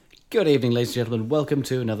Good evening, ladies and gentlemen. Welcome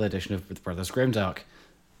to another edition of Brothers Grimm-Dark.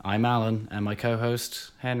 I'm Alan, and my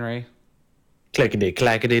co-host, Henry, Clickety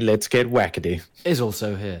clackety, let's get wackety. is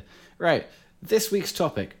also here. Right, this week's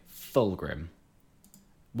topic, Fulgrim.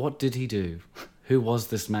 What did he do? Who was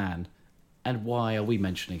this man? And why are we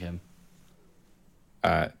mentioning him?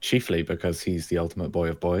 Chiefly because he's the ultimate boy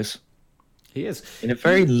of boys. He is. In a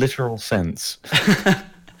very literal sense.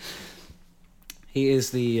 He is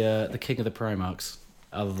the king of the Primarchs,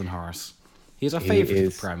 other than Horus. He is our favourite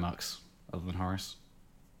of the Primarchs, other than Horus.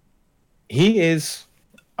 He is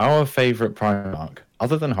our favourite Primarch,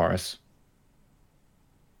 other than Horus.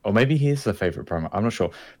 Or maybe he is the favourite Primarch, I'm not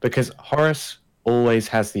sure. Because Horus always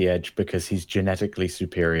has the edge because he's genetically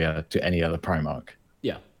superior to any other Primarch.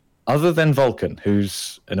 Yeah. Other than Vulcan,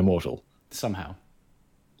 who's an immortal. Somehow.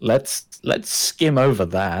 Let's skim over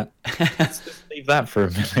that. Let's just leave that for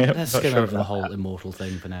a minute. Let's skim over the whole immortal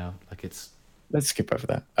thing for now. Let's skip over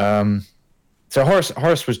that. So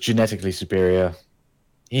Horus was genetically superior.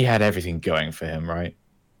 He had everything going for him, right?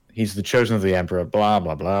 He's the chosen of the Emperor, blah,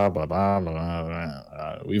 blah, blah, blah, blah, blah,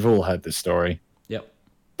 blah. We've all heard this story. Yep.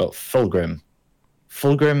 But Fulgrim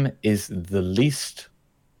is the least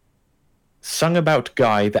sung about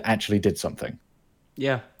guy that actually did something.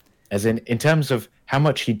 Yeah. As in terms of how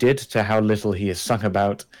much he did to how little he is sung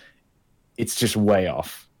about, it's just way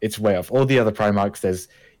off. It's way off. All the other Primarchs, there's,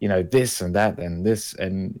 this and that and this,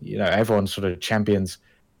 and, everyone sort of champions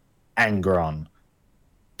Angron,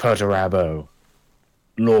 Perturabo,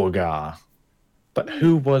 Lorgar. But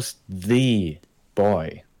who was the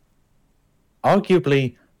boy?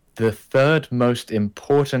 Arguably the third most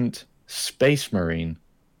important space marine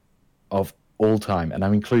of all time, and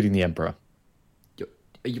I'm including the Emperor.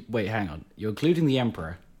 Wait, hang on. You're including the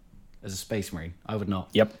Emperor as a space marine? I would not.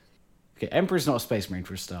 Yep. Okay, Emperor's not a space marine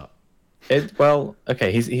for a start. He's not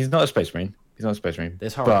a space marine. He's not a space marine.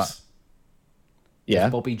 There's Horus. Yeah.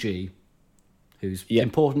 There's Bobby G, who's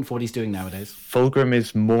important for what he's doing nowadays. Fulgrim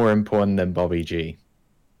is more important than Bobby G.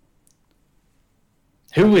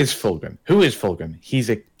 Who is Fulgrim?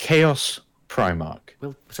 He's a Chaos Primarch.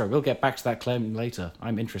 We'll get back to that claim later.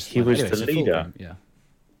 I'm interested. He was the leader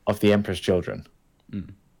of the Emperor's children.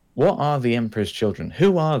 Mm. What are the Emperor's children?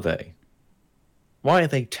 Who are they? Why are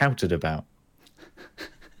they touted about?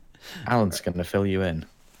 Alan's going to fill you in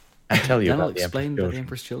and tell you about the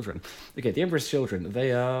Emperor's children. Okay, the Emperor's children.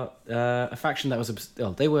 They are a faction that was.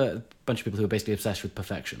 They were a bunch of people who were basically obsessed with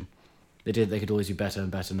perfection. They could always do better and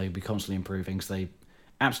better, and they'd be constantly improving. So they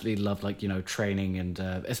absolutely loved, training and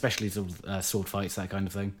especially sort of sword fights, that kind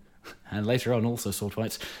of thing. And later on, also sword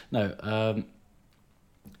fights. No.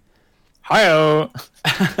 Hi-oh!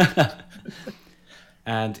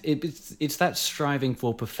 And it's that striving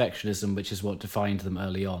for perfectionism which is what defined them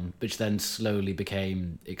early on, which then slowly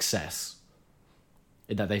became excess.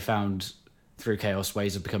 In that they found, through chaos,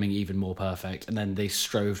 ways of becoming even more perfect, and then they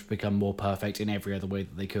strove to become more perfect in every other way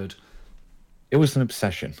that they could. It was an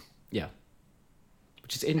obsession. Yeah.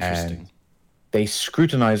 Which is interesting. And they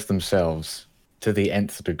scrutinized themselves to the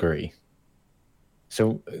nth degree.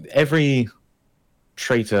 So every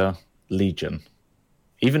traitor legion...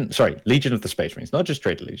 Legion of the Space Marines, not just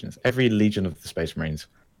traitor legions. Every legion of the Space Marines,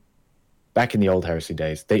 back in the old heresy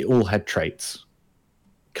days, they all had traits,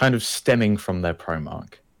 kind of stemming from their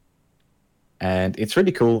Primarch. And it's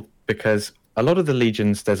really cool because a lot of the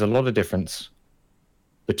legions, there's a lot of difference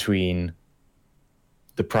between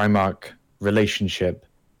the Primarch relationship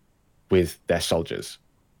with their soldiers.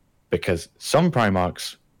 Because some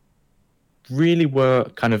Primarchs really were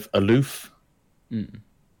kind of aloof.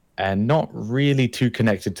 And not really too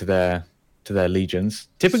connected to their legions.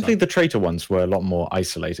 Typically, the traitor ones were a lot more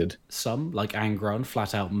isolated. Some, like Angron,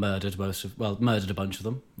 flat out murdered a bunch of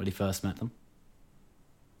them when he first met them.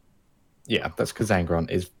 Yeah, that's because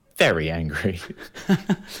Angron is very angry.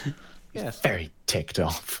 Yes, very ticked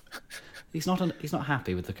off. He's not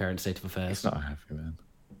happy with the current state of affairs. He's not happy, man.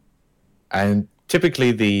 And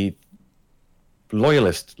typically, the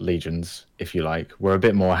loyalist legions, if you like, were a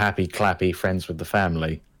bit more happy, clappy, friends with the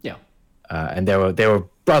family. Yeah. And they were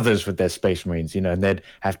brothers with their space marines, and they'd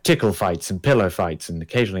have tickle fights and pillow fights and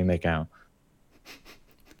occasionally make out.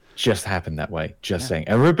 Just happened that way, saying.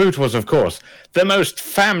 And Reboot was, of course, the most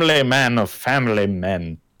family man of family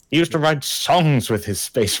men. He used to write songs with his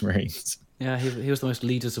space marines. Yeah, he was the most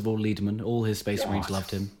leaders of all leadermen. All his space marines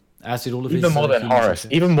loved him. As did all of his... Even more than Horus.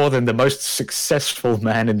 Even more than the most successful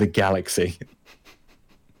man in the galaxy.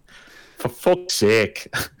 For fuck's sake,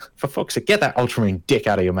 get that Ultramarine dick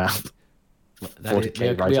out of your mouth. We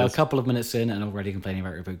are a couple of minutes in and already complaining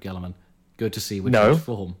about Reboot Gellerman. Good to see which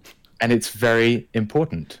form. And it's very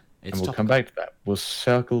important. It's and we'll come back to that. We'll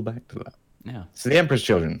circle back to that. Yeah. So the Emperor's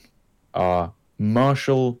children. are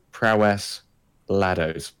martial prowess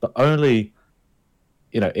laddos, but only,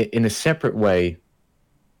 in a separate way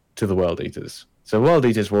to the World Eaters. So World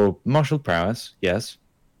Eaters were martial prowess, yes,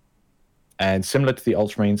 and similar to the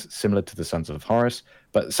Ultramarines, similar to the Sons of Horus,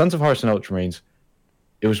 but Sons of Horus and Ultramarines,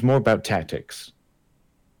 it was more about tactics.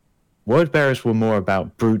 Word Bearers were more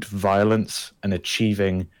about brute violence and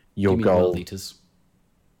achieving your goal. World Eaters?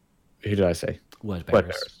 Who did I say? Word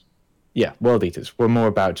Bearers. Yeah, World Eaters were more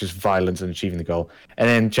about just violence and achieving the goal. And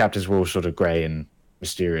then chapters were all sort of grey and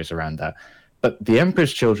mysterious around that. But the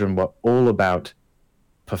Emperor's Children were all about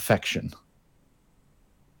perfection.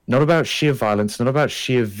 Not about sheer violence, not about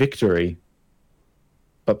sheer victory,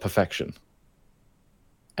 but perfection.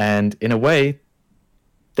 And in a way,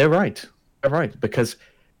 they're right. They're right, because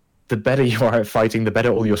the better you are at fighting, the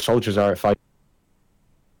better all your soldiers are at fighting.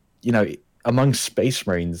 Among Space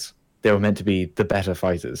Marines, they were meant to be the better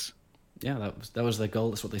fighters. Yeah, that was their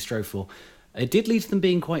goal. That's what they strove for. It did lead to them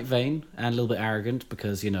being quite vain and a little bit arrogant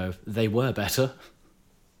because, they were better.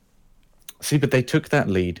 See, but they took that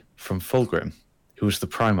lead from Fulgrim, who was the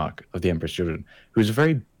Primarch of the Emperor's Children, who was a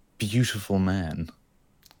very beautiful man.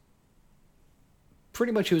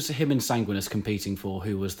 Pretty much it was him and Sanguinus competing for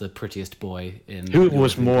who was the prettiest boy in... Who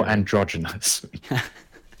was more androgynous.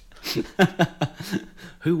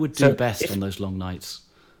 Who would do best on those long nights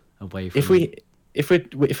away from... If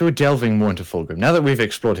we're delving more into Fulgrim, now that we've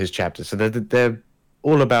explored his chapters, so they're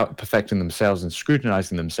all about perfecting themselves and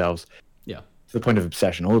scrutinizing themselves to the point of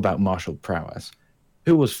obsession, all about martial prowess.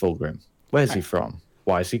 Who was Fulgrim? Where's he from?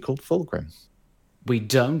 Why is he called Fulgrim? We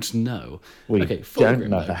don't know. Fulgrim, don't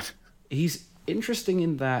know that. He's interesting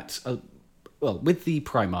in that, with the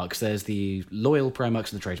Primarchs, there's the loyal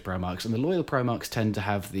Primarchs and the traitor Primarchs, and the loyal Primarchs tend to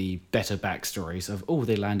have the better backstories of,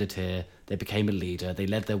 they landed here, they became a leader, they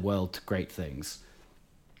led their world to great things.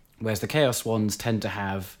 Whereas the Chaos ones tend to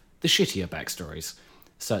have the shittier backstories,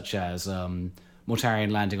 such as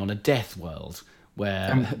Mortarion landing on a death world,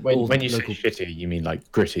 where... When you say shittier, you mean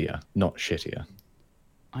like grittier, not shittier.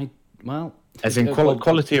 As in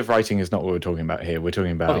quality of writing is not what we're talking about here. We're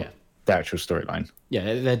talking about the actual storyline.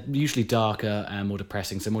 Yeah, they're usually darker and more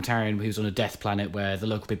depressing. So Mortarion, who's on a death planet where the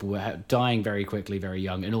local people were dying very quickly, very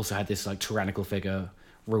young, and also had this tyrannical figure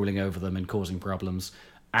ruling over them and causing problems.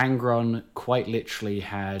 Angron quite literally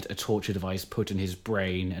had a torture device put in his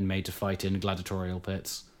brain and made to fight in gladiatorial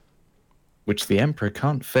pits. Which the Emperor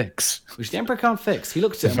can't fix. He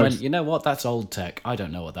looked at it and went, you know what, that's old tech. I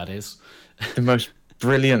don't know what that is. The most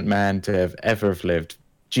brilliant man to have ever lived.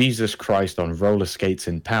 Jesus Christ on roller skates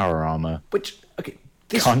in power armor.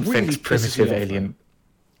 This can't really fix primitive pisses me off,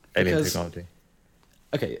 alien technology.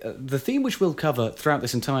 The theme which we'll cover throughout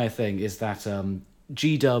this entire thing is that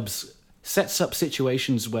G-Dubs sets up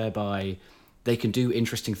situations whereby they can do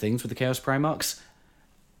interesting things with the Chaos Primarchs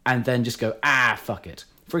and then just go, fuck it.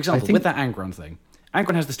 For example, with that Angron thing,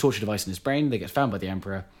 Angron has this torture device in his brain, they get found by the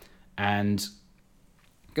Emperor, and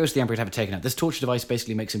goes to the Emperor to have it taken out. This torture device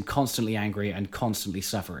basically makes him constantly angry and constantly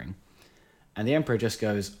suffering. And the Emperor just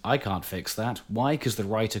goes, I can't fix that. Why? Because the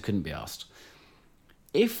writer couldn't be asked.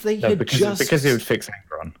 If they because it would fix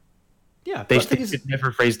Angron. Yeah, they should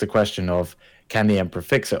never have raised the question of, can the Emperor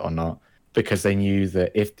fix it or not? Because they knew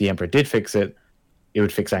that if the Emperor did fix it, it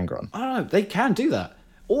would fix Angron. I don't know, they can do that.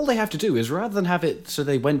 All they have to do is, rather than have it so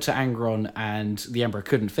they went to Angron and the Emperor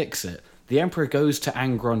couldn't fix it, the Emperor goes to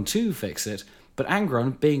Angron to fix it, but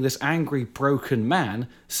Angron, being this angry, broken man,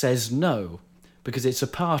 says no, because it's a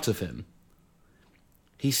part of him.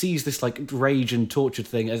 He sees this rage and tortured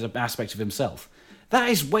thing as an aspect of himself. That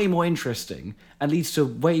is way more interesting and leads to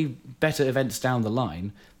way better events down the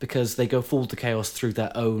line because they go forward to chaos through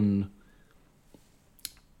their own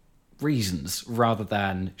reasons rather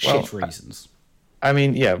than shit reasons. I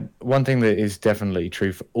mean, one thing that is definitely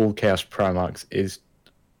true for all Chaos Primarchs is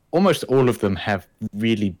almost all of them have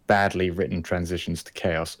really badly written transitions to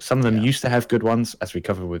Chaos. Some of them used to have good ones, as we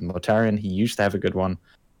covered with Mortarion. He used to have a good one.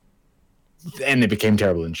 Then it became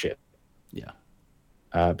terrible and shit. Yeah.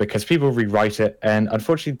 Because people rewrite it, and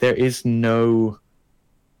unfortunately there is no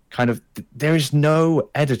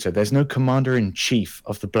editor, there's no commander-in-chief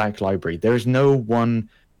of the Black Library. There is no one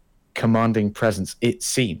commanding presence, it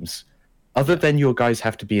seems. Other than your guys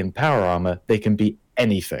have to be in power armor, they can be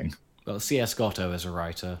anything. Well, C.S. Gotto is a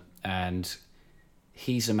writer, and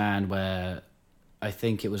he's a man where I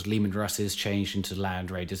think it was Lehman Russ's changed into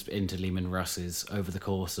Land Raiders into Lehman Russ's over the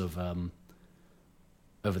course of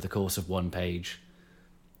one page.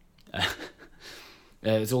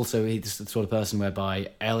 It's also he's the sort of person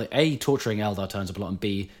whereby A, torturing Eldar turns up a lot, and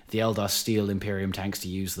B, the Eldar steal Imperium tanks to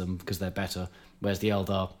use them because they're better, whereas the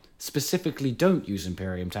Eldar specifically don't use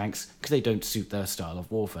Imperium tanks because they don't suit their style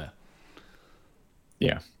of warfare.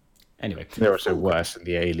 Yeah. Anyway, They're also worse, and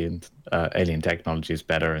the alien technology is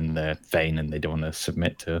better, and they're vain, and they don't want to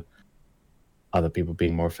submit to other people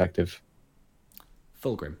being more effective.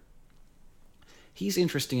 Fulgrim. He's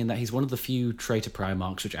interesting in that he's one of the few traitor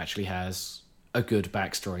Primarchs which actually has a good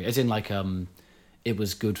backstory, as in like it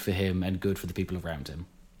was good for him and good for the people around him.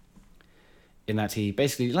 In that he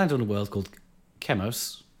basically landed on a world called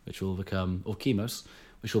Chemos, which will become, or Chemos,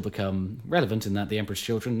 which will become relevant in that the Emperor's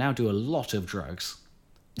children now do a lot of drugs.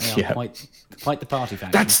 They are quite the party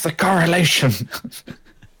faction. That's the correlation.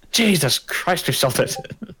 Jesus Christ, we solved it.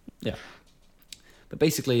 Yeah. But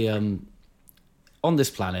basically, on this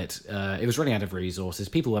planet, it was running out of resources.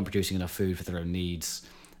 People weren't producing enough food for their own needs.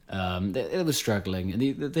 It was struggling,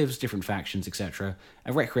 and there was different factions, etc.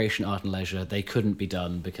 And recreation, art, and leisure, they couldn't be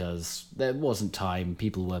done because there wasn't time.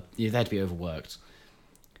 They had to be overworked.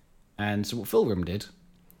 And so what Fulgrim did,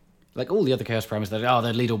 like all the other Chaos Primates, they'd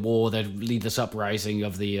lead a war, they'd lead this uprising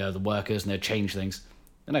of the workers, and they'd change things.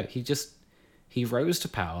 No, he rose to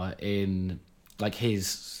power in like his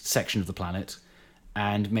section of the planet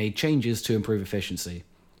and made changes to improve efficiency.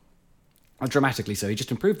 Dramatically so. He just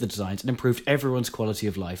improved the designs and improved everyone's quality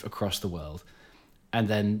of life across the world. And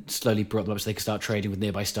then slowly brought them up so they could start trading with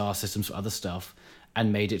nearby star systems for other stuff,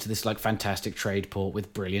 and made it to this like fantastic trade port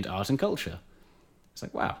with brilliant art and culture. It's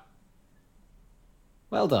like, wow.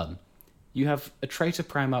 Well done. You have a traitor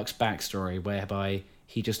Primarch's backstory whereby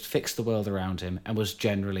he just fixed the world around him and was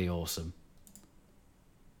generally awesome.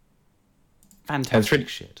 Fantastic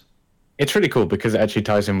shit. It's really cool because it actually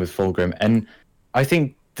ties in with Fulgrim. And I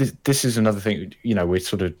think this is another thing, we're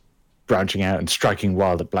sort of branching out and striking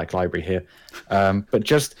wild at Black Library here. But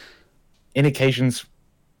just in occasions,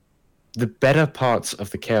 the better parts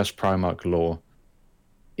of the Chaos Primarch lore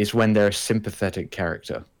is when they're a sympathetic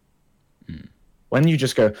character. When you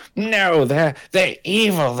just go, no, they're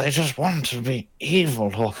evil. They just want to be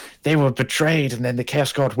evil. Or they were betrayed, and then the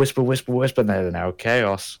Chaos God whisper, and they're now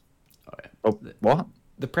chaos. What?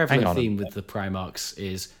 The prevalent theme with the Primarchs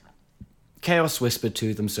is chaos whispered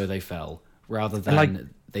to them, so they fell, rather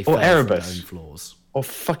than they fell from their own flaws. Or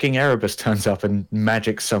fucking Erebus turns up and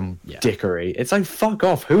magics some dickery. It's like, fuck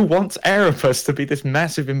off. Who wants Erebus to be this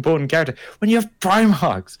massive, important character when you have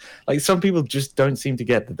Primarchs? Like, some people just don't seem to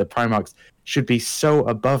get that the Primarchs should be so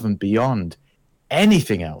above and beyond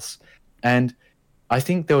anything else. And I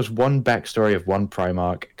think there was one backstory of one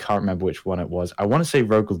Primarch, can't remember which one it was. I want to say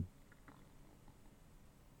Rogel,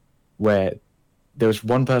 where there was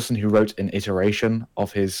one person who wrote an iteration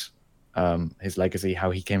of his legacy, how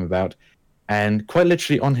he came about. And quite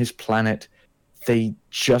literally on his planet, they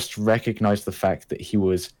just recognized the fact that he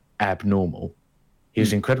was abnormal. He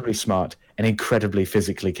was incredibly smart and incredibly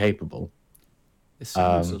physically capable. This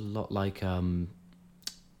sounds a lot like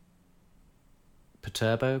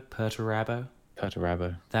Perturabo.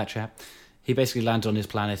 That chap. He basically landed on his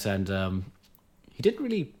planet and he didn't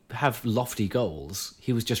really have lofty goals.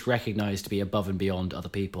 He was just recognized to be above and beyond other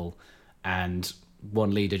people, and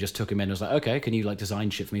one leader just took him in and was like, okay, can you like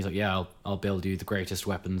design shit for me? He's like, yeah, I'll build you the greatest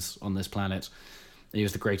weapons on this planet. And he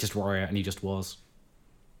was the greatest warrior, and he just was.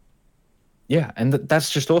 Yeah, and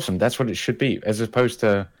that's just awesome. That's what it should be, as opposed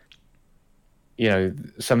to,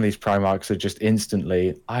 some of these Primarchs are just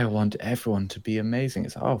instantly, I want everyone to be amazing.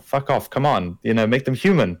 It's, oh, fuck off, come on, make them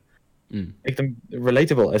human. Make them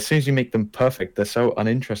relatable. As soon as you make them perfect, they're so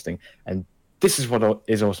uninteresting. And this is what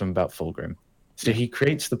is awesome about Fulgrim. So he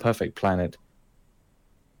creates the perfect planet,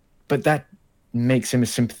 but that makes him a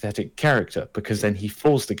sympathetic character because then he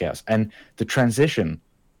falls to chaos. And the transition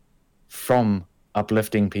from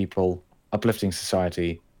uplifting people, uplifting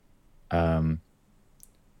society,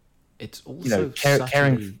 it's also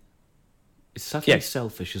caring. It's subtly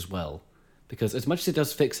selfish as well. Because as much as it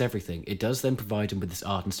does fix everything, it does then provide him with this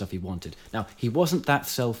art and stuff he wanted. Now, he wasn't that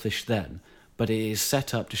selfish then, but it is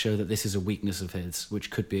set up to show that this is a weakness of his,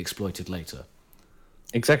 which could be exploited later.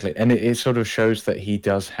 Exactly. And it sort of shows that he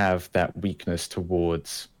does have that weakness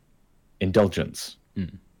towards indulgence,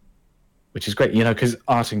 which is great, because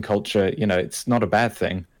art and culture, it's not a bad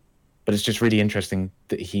thing, but it's just really interesting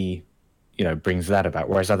that he, brings that about,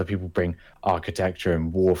 whereas other people bring architecture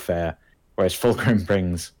and warfare, whereas Fulgrim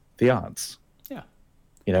brings the arts. Yeah.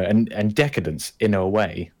 And decadence in a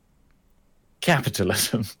way.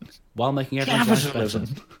 Capitalism. While making everyone's life better.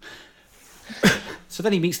 So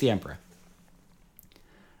then he meets the Emperor.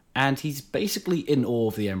 And he's basically in awe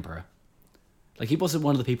of the Emperor. Like, he wasn't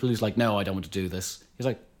one of the people who's like, no, I don't want to do this. He's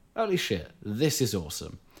like, holy shit, this is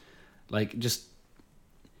awesome. Like, just...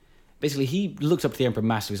 Basically, he looked up to the Emperor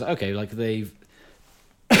massively. He's like, okay, like, they've...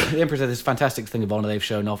 the Emperor's had this fantastic thing of honor they've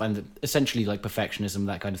shown off, and essentially, like, perfectionism,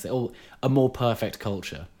 that kind of thing. Or a more perfect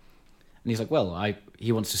culture. And he's like, well,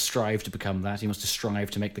 he wants to strive to become that. He wants to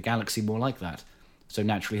strive to make the galaxy more like that. So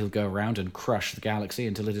naturally he'll go around and crush the galaxy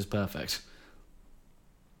until it is perfect.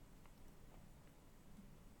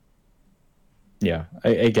 Yeah,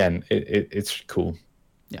 again, it's cool.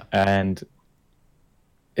 Yeah. And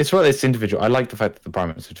it's individual. I like the fact that the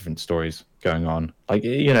Primates have different stories going on. Like,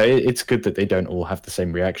 you know, it's good that they don't all have the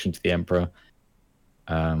same reaction to the Emperor.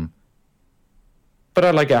 But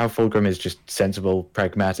I like how Fulgrim is just sensible,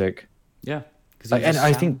 pragmatic. Yeah. And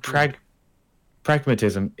I think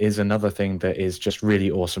pragmatism is another thing that is just really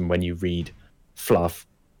awesome when you read fluff,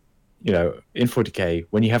 you know, in 40k,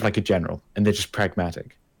 when you have like a general and they're just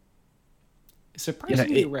pragmatic. It's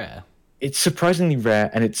surprisingly rare. It's surprisingly rare,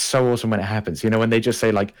 and it's so awesome when it happens. You know, when they just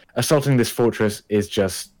say, like, assaulting this fortress is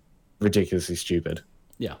just ridiculously stupid.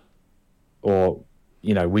 Yeah. Or,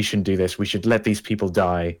 you know, we shouldn't do this. We should let these people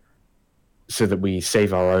die so that we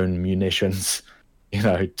save our own munitions, you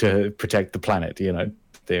know, to protect the planet, you know,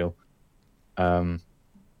 deal. You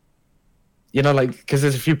know, like, because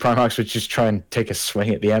there's a few Primarchs which just try and take a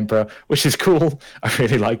swing at the Emperor, which is cool. I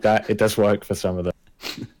really like that. It does work for some of them.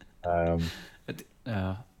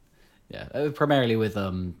 Yeah, primarily with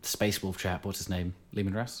Space Wolf chap. What's his name?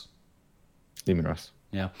 Lehman Russ. Lehman Russ.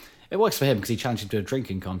 Yeah, it works for him because he challenged him to a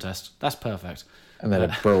drinking contest. That's perfect. And then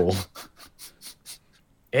a brawl.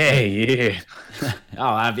 Hey, yeah.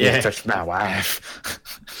 I'll have you. Yeah, touch my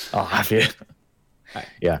wife. I'll have you. Right.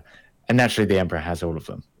 Yeah, and naturally the Emperor has all of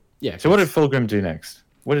them. Yeah. So what did Fulgrim do next?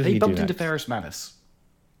 What did he do bumped next? into Ferrus Manus,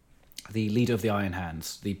 the leader of the Iron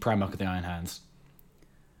Hands, the Primarch of the Iron Hands,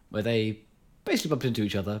 where they basically bumped into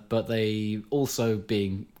each other, but they also,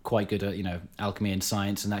 being quite good at, you know, alchemy and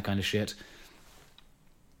science and that kind of shit,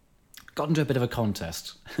 got into a bit of a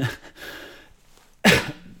contest.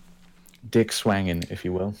 Dick swanging, if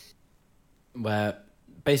you will. Where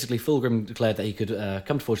basically Fulgrim declared that he could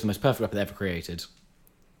come to forge the most perfect weapon ever created.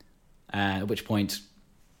 At which point,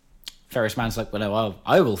 Ferrus Man's like, well, no,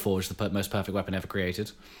 I will forge the most perfect weapon ever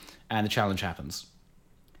created. And the challenge happens.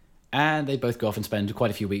 And they both go off and spend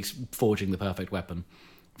quite a few weeks forging the perfect weapon.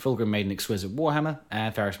 Fulgrim made an exquisite warhammer,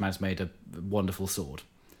 and Ferrus Man's made a wonderful sword.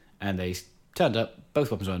 And they turned up,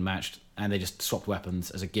 both weapons were unmatched, and they just swapped weapons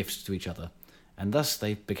as a gift to each other. And thus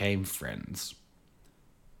they became friends.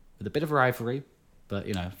 With a bit of rivalry, but,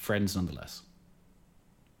 you know, friends nonetheless.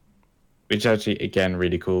 Which is actually, again,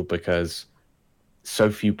 really cool because so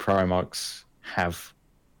few Primarchs have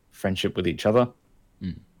friendship with each other.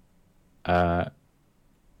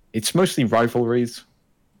 It's mostly rivalries,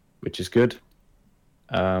 which is good.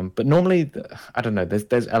 But normally, I don't know,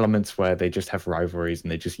 there's elements where they just have rivalries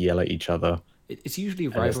and they just yell at each other. It's usually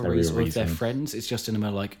rivalries with their reason. friends. It's just in a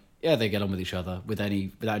manner like, yeah, they get on with each other without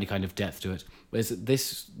any kind of depth to it. Whereas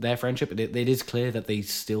their friendship, it is clear that they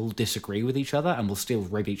still disagree with each other and will still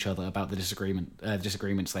rib each other about the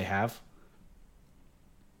disagreements they have.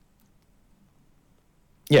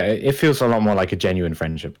 Yeah, it feels a lot more like a genuine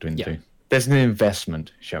friendship between the two. There's an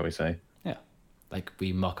investment, shall we say. Yeah. Like,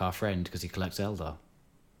 we mock our friend because he collects Eldar.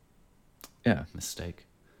 Yeah. Mistake.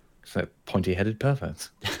 It's like pointy-headed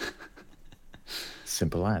perverts.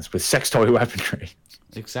 Simple as. With sex toy weaponry.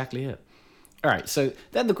 Exactly it. Alright, so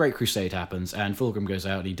then the Great Crusade happens, and Fulgrim goes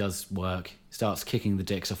out and he does work, starts kicking the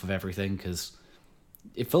dicks off of everything, because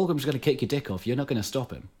if Fulgrim's going to kick your dick off, you're not going to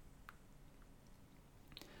stop him.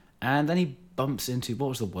 And then he bumps into, what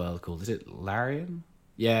was the world called? Is it Larian?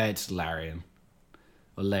 Yeah, it's Larian.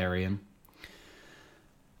 Or Larian.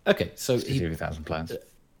 Okay, so he... 2,000 plans.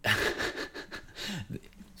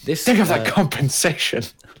 Think of that compensation.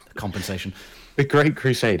 Compensation. The Great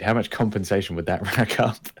Crusade, how much compensation would that rack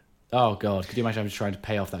up? Oh, God. Could you imagine having to trying to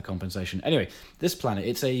pay off that compensation? Anyway, this planet,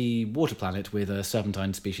 it's a water planet with a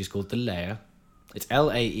serpentine species called the Laer. It's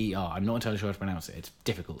Laer. I'm not entirely sure how to pronounce it. It's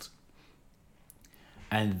difficult.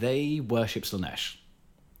 And they worship Slaanesh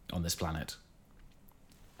on this planet.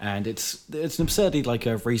 And it's an absurdly, like,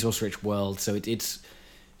 a resource-rich world, so it's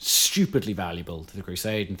stupidly valuable to the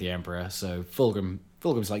Crusade and the Emperor. So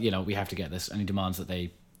Fulgrim's like, you know, we have to get this, and he demands that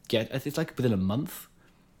they get... It's like within a month.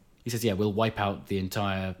 He says, yeah, we'll wipe out the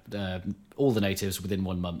entire... all the natives within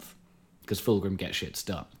 1 month. Because Fulgrim gets shit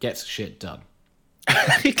done. He gets shit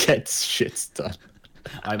done.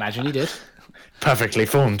 I imagine he did. Perfectly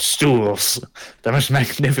formed stools. The most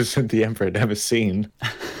magnificent the Emperor had ever seen.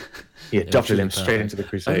 He adopted him straight into the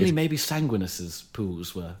Crusade. Only maybe Sanguinus's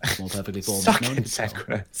pools were more perfectly formed. Sucking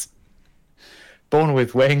Sanguinus. Born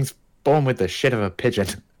with wings, born with the shit of a pigeon.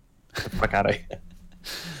 Get the fuck out of here.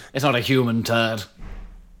 It's not a human turd.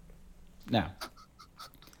 Now,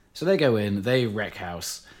 so they go in, they wreck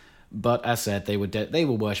house, but as said, they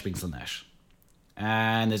were worshipping Slaanesh.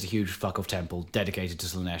 And there's a huge fuck-off temple dedicated to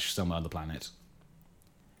Slaanesh somewhere on the planet.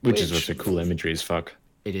 Which is also cool imagery as fuck.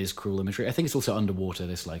 It is cool imagery. I think it's also underwater,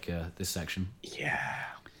 this section. Yeah.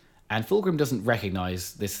 And Fulgrim doesn't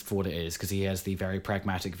recognise this for what it is, because he has the very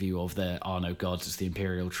pragmatic view of there are no gods, it's the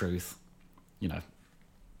imperial truth. You know,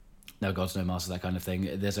 no gods, no masters, that kind of thing.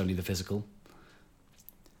 There's only the physical.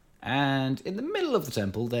 And in the middle of the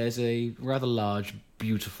temple, there's a rather large,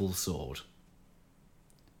 beautiful sword,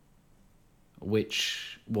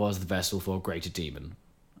 which was the vessel for a greater demon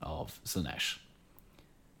of Slaanesh.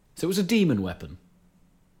 So it was a demon weapon.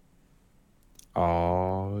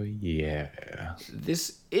 Oh, yeah.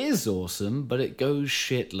 This is awesome, but it goes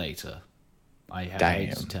shit later. I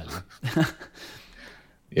hate to tell you.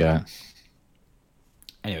 Yeah.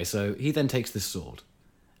 Anyway, so he then takes this sword,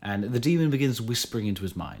 and the demon begins whispering into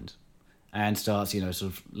his mind, and starts, sort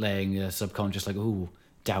of laying a subconscious,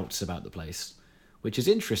 doubts about the place, which is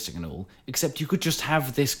interesting and all, except you could just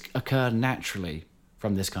have this occur naturally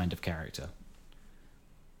from this kind of character.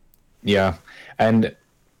 Yeah, and,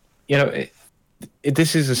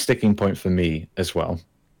 this is a sticking point for me as well.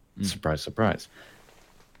 Surprise, surprise.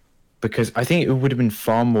 Because I think it would have been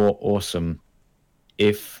far more awesome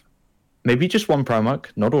if maybe just one Primarch,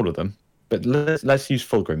 not all of them, but let's use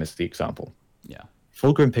Fulgrim as the example. Yeah.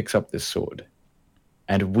 Fulgrim picks up this sword,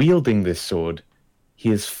 and wielding this sword, he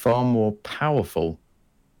is far more powerful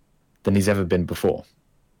than he's ever been before.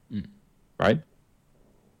 Right?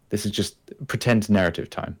 This is just pretend narrative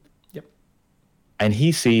time. Yep. And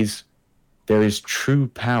he sees there is true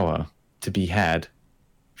power to be had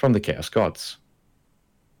from the Chaos Gods.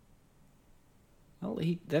 Well,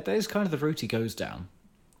 that is kind of the route he goes down.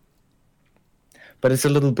 But it's a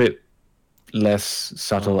little bit less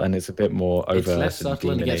subtle, and it's a bit more overt. It's less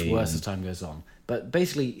subtle, and it gets worse as time goes on. But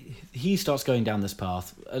basically, he starts going down this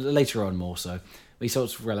path, later on more so. He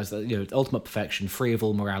starts to realise that, ultimate perfection, free of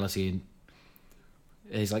all morality, and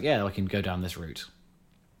he's like, yeah, I can go down this route.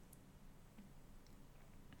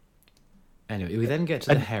 Anyway, we then get to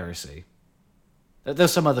the heresy.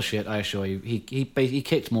 There's some other shit, I assure you. He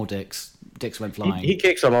kicked more dicks. Dicks went flying. He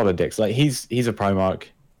kicks a lot of dicks. Like, he's a Primarch.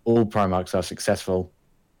 All Primarchs are successful.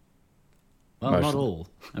 Well, not all.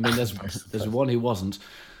 I mean, there's one who wasn't.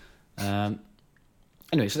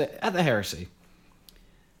 Anyway, so at the heresy.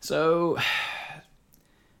 So,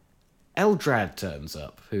 Eldrad turns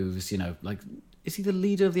up, who's, is he the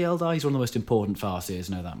leader of the Eldar? He's one of the most important Farseers,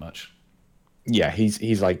 know that much. Yeah,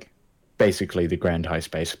 he's like basically the Grand High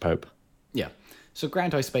Space Pope. Yeah. So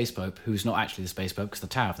Grand High Space Pope, who's not actually the Space Pope, because the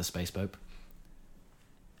Tower of the Space Pope,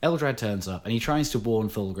 Eldrad turns up, and he tries to warn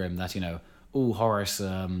Fulgrim that, Horus,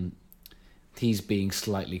 he's being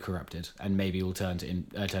slightly corrupted, and maybe he'll turn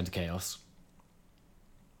to chaos.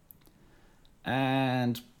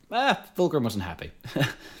 And Fulgrim wasn't happy. And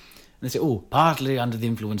they say, partly under the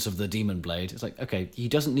influence of the Demon Blade. It's like, okay, he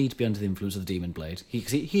doesn't need to be under the influence of the Demon Blade.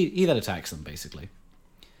 He then attacks them, basically.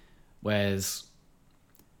 Whereas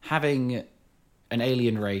having an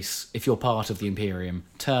alien race, if you're part of the Imperium,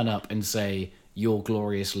 turn up and say your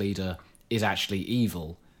glorious leader is actually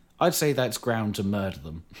evil, I'd say that's ground to murder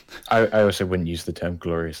them. I also wouldn't use the term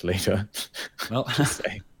glorious leader. Well,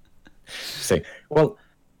 say, well,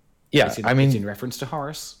 yeah, it's in reference to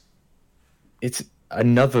Horus. It's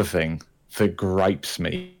another thing that gripes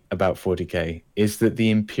me about 40k is that the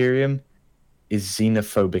Imperium is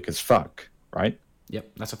xenophobic as fuck, right?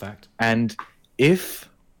 Yep, that's a fact. And if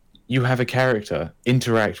you have a character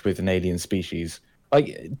interact with an alien species,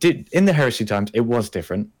 in the Heresy times, it was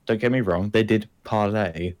different. Don't get me wrong. They did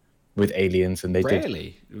parlay with aliens, and they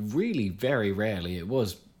really, very rarely. It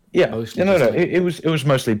was. Yeah, mostly no. It was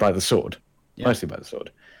mostly by the sword. Yeah. Mostly by the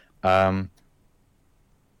sword. But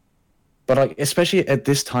especially at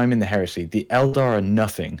this time in the Heresy, the Eldar are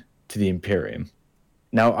nothing to the Imperium.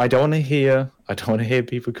 Now, I don't want to hear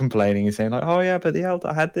people complaining and saying oh yeah, but the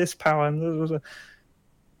Eldar had this power. And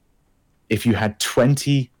if you had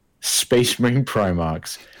 20 Space Marine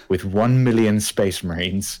Primarchs with 1 million Space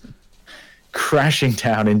Marines crashing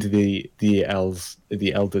down into the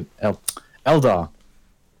Eldar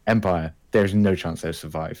Empire, there's no chance they'll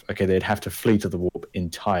survive. Okay, they'd have to flee to the warp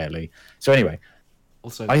entirely. So anyway,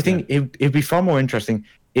 also, I think it'd be far more interesting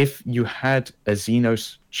if you had a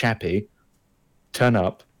Xenos chappie turn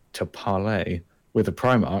up to parlay with a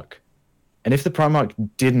Primarch, and if the Primarch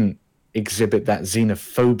didn't exhibit that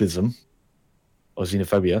xenophobism or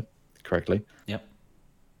xenophobia correctly, yep,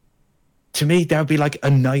 to me that would be like a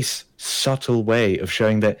nice subtle way of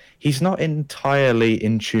showing that he's not entirely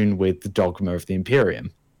in tune with the dogma of the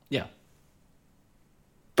Imperium. Yeah,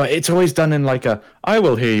 but it's always done in I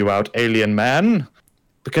will hear you out, alien man,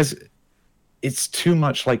 because it's too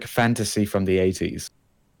much like fantasy from the 80s,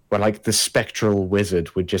 where like the spectral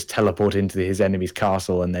wizard would just teleport into his enemy's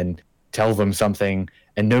castle and then tell them something,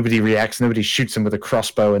 and nobody reacts, nobody shoots him with a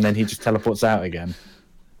crossbow, and then he just teleports out again.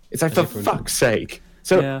 It's like, for fuck's sake.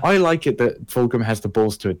 So I like it that Fulgrim has the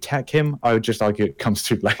balls to attack him. I would just argue it comes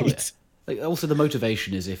too late. Oh, yeah. Like, also, the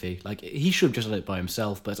motivation is iffy. Like, he should have just done it by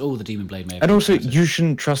himself, but the Demon Blade may have. And also, you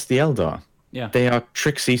shouldn't trust the Eldar. Yeah. They are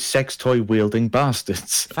tricksy, sex toy wielding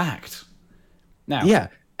bastards. Fact. Now. Yeah,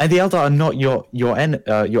 and the Eldar are not your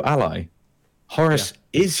ally. Horus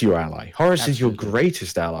is your ally. Horus is your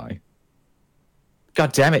greatest ally.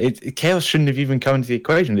 God damn it. Chaos shouldn't have even come into the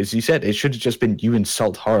equation. As you said, it should have just been, you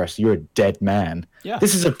insult Horus, you're a dead man. Yeah.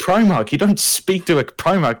 This is a Primarch. You don't speak to a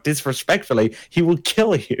Primarch disrespectfully. He will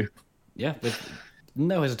kill you. Yeah, with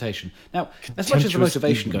no hesitation. Now, as much as the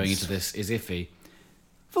motivation going into this is iffy,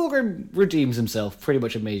 Fulgrim redeems himself pretty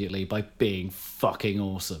much immediately by being fucking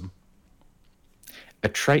awesome. A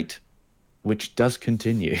trait which does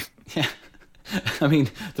continue. Yeah. I mean,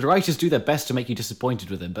 the writers do their best to make you disappointed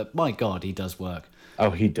with him, but my God, he does work. Oh,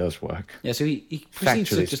 he does work. Yeah, so he proceeds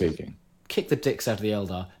to just kick the dicks out of the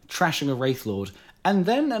Eldar, trashing a Wraith Lord, and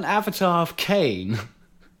then an avatar of Cain.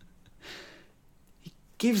 He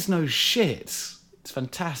gives no shit. It's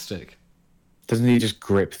fantastic. Doesn't he just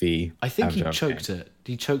grip the I think he choked it.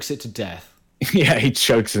 He chokes it to death. Yeah, he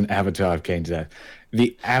chokes an avatar of Cain to death.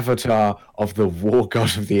 The avatar of the war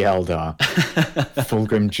god of the Eldar.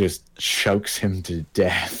 Fulgrim just chokes him to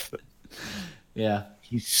death. Yeah.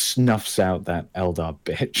 He snuffs out that Eldar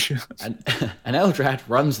bitch. and Eldrad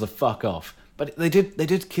runs the fuck off. But they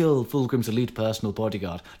did kill Fulgrim's elite personal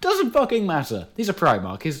bodyguard. Doesn't fucking matter. He's a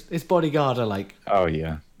Primarch. His bodyguard are like... Oh,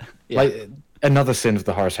 yeah. Like, another sin of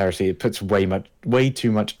the Horus Heresy, it puts way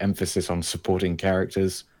too much emphasis on supporting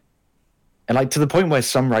characters. And like, to the point where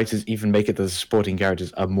some writers even make it that the supporting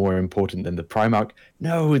characters are more important than the Primarch.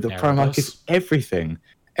 No, the Primarch is everything.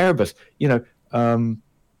 Erebus,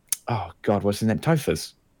 oh God, what's his name?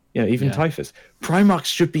 Typhus. Typhus. Primarchs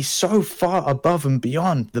should be so far above and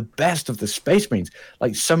beyond the best of the Space Marines.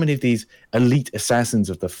 Like, so many of these elite assassins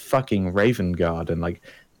of the fucking Raven Guard, and like,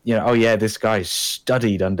 this guy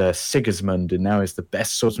studied under Sigismund and now is the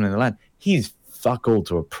best swordsman in the land. He's fuck all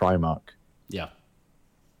to a Primarch. Yeah.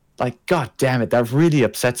 Like, God damn it, that really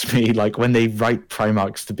upsets me. Like, when they write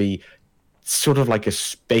Primarchs to be sort of like a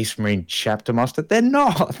Space Marine chapter master, they're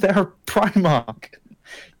not. They're a Primarch.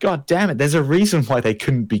 God damn it, there's a reason why they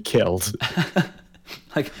couldn't be killed.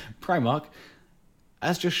 Like, Primarch,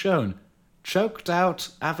 as just shown, choked out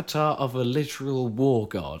avatar of a literal war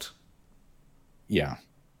god. Yeah.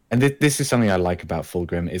 And this is something I like about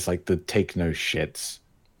Fulgrim, is like the take no shits,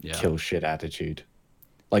 kill shit attitude.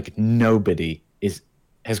 Like, nobody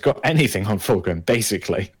has got anything on Fulgrim,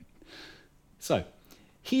 basically. So,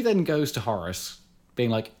 he then goes to Horus, being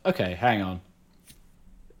like, okay, hang on.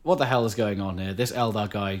 What the hell is going on here? This Eldar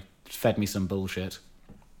guy fed me some bullshit.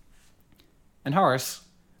 And Horus,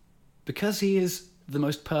 because he is the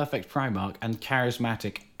most perfect Primarch and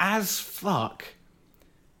charismatic as fuck,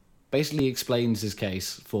 basically explains his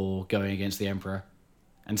case for going against the Emperor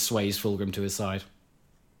and sways Fulgrim to his side.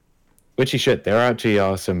 Which he should. There actually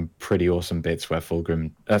are some pretty awesome bits where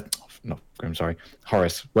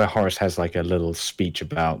Horus, where Horus has like a little speech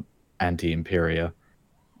about anti-Imperia,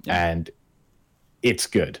 and it's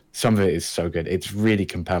good. Some of it is so good. It's really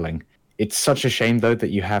compelling. It's such a shame, though,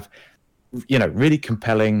 that you have, really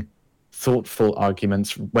compelling, thoughtful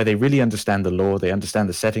arguments where they really understand the lore, they understand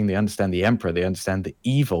the setting, they understand the Emperor, they understand the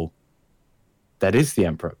evil that is the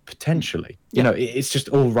Emperor, potentially. It's just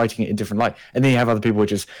all writing it in different light. And then you have other people who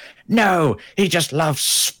just, no, he just loves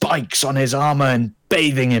spikes on his armor and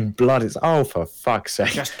bathing in blood. It's, oh, for fuck's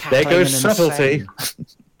sake. There goes subtlety.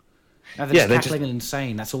 No, they're just cackling and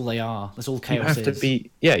insane. That's all they are. That's all chaos is.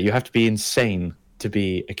 You have to be insane to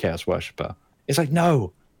be a chaos worshipper. It's like,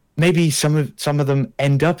 no, maybe some of them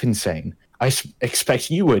end up insane. I expect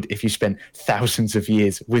you would if you spent thousands of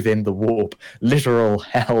years within the warp, literal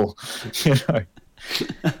hell.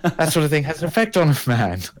 That sort of thing has an effect on a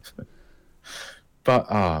man. But,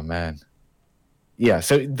 oh, man. Yeah,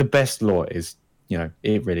 so the best lore is,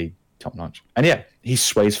 it really top-notch. And he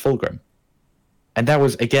sways Fulgrim. And that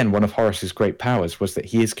was, again, one of Horus's great powers, was that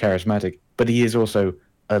he is charismatic, but he is also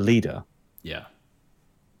a leader. Yeah.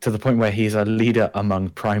 To the point where he's a leader among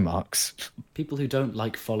Primarchs. People who don't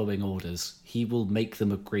like following orders, he will make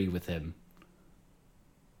them agree with him.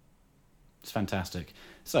 It's fantastic.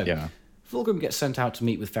 So, Fulgrim gets sent out to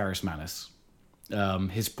meet with Ferrus Manus,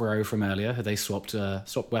 his bro from earlier, who they swapped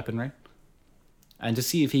weaponry, and to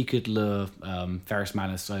see if he could lure Ferrus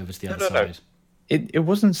Manus over to the other side. It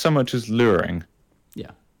wasn't so much as luring.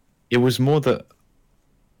 Yeah. It was more that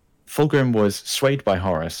Fulgrim was swayed by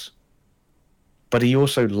Horus, but he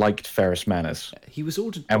also liked Ferrus Manus He was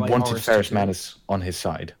ordered and by wanted Horus Ferrus to do it. Manus on his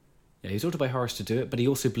side. Yeah, he was ordered by Horus to do it, but he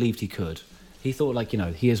also believed he could. He thought, like,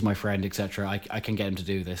 he is my friend, etc. I can get him to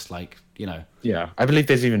do this, like, Yeah, I believe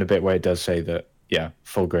there's even a bit where it does say that,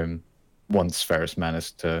 Fulgrim wants Ferrus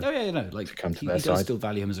Manus to. Oh yeah, like to come to he their does side. still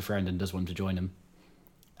value him as a friend and does want him to join him.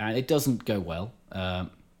 And it doesn't go well. I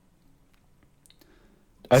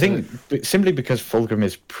think simply because Fulgrim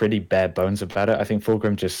is pretty bare bones about it. I think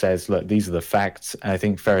Fulgrim just says, "Look, these are the facts," and I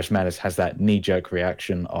think Ferrus Manus has that knee-jerk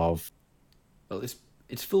reaction of, Well, it's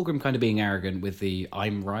Fulgrim kind of being arrogant with the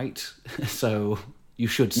 "I'm right," so you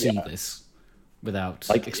should see this without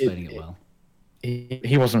explaining it well.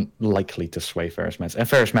 He wasn't likely to sway Ferrus Manus, and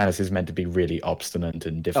Ferrus Manus is meant to be really obstinate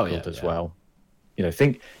and difficult as well.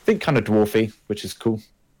 Think kind of dwarfy, which is cool.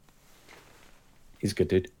 He's a good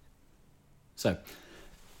dude. So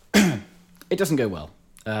it doesn't go well.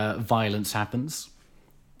 Violence happens.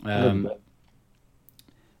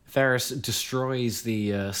 Ferrus destroys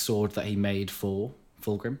the sword that he made for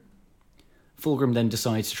Fulgrim. Fulgrim then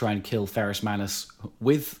decides to try and kill Ferrus Manus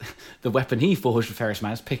with the weapon he forged for Ferrus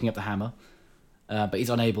Manus, picking up the hammer, but he's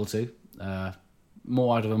unable to.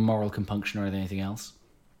 More out of a moral compunction than anything else.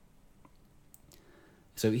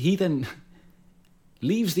 So he then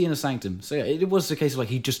leaves the inner sanctum. So it was a case of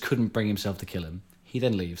he just couldn't bring himself to kill him. He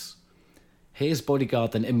then leaves. His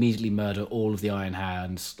bodyguard then immediately murder all of the Iron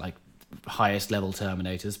Hands, highest level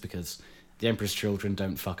Terminators, because the Emperor's children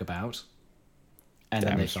don't fuck about. And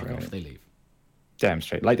then they fuck off. They leave. Damn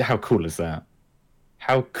straight. How cool is that?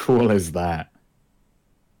 How cool is that?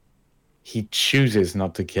 He chooses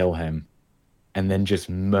not to kill him, and then just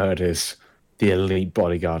murders the elite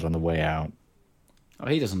bodyguard on the way out. Oh,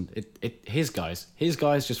 he doesn't. His guys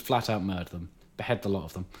just flat out murder them, behead the lot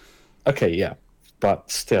of them. Okay, yeah, but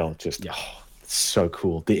still, just it's so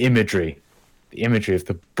cool. The imagery of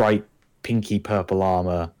the bright pinky purple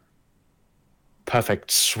armor, perfect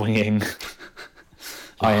swinging,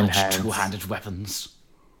 iron hands, two-handed weapons.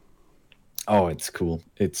 Oh, it's cool.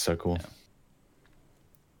 It's so cool. Yeah.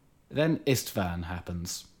 Then Istvan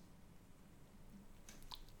happens.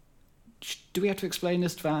 Do we have to explain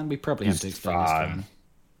Istvan? We probably have to explain Istvan.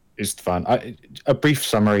 Istvan. A brief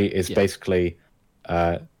summary is basically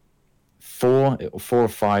 4 or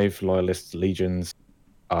 5 loyalist legions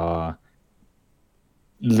are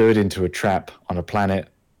lured into a trap on a planet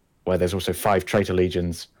where there's also 5 traitor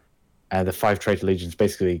legions, and the 5 traitor legions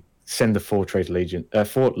basically send the 4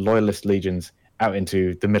 loyalist legions out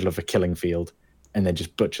into the middle of a killing field and then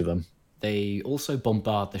just butcher them. They also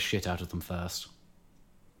bombard the shit out of them first.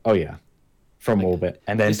 Oh yeah. From orbit.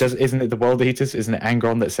 And then isn't it the World Eaters? Isn't it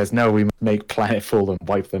Angron that says, no, we must make planetfall and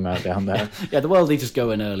wipe them out down there? Yeah, the World Eaters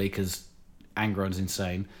go in early because Angron's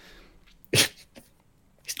insane.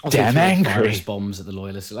 Damn angry. Virus bombs at the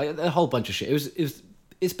Loyalists. A whole bunch of shit.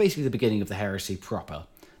 It's basically the beginning of the heresy proper.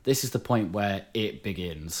 This is the point where it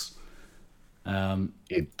begins.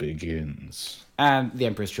 It begins. And the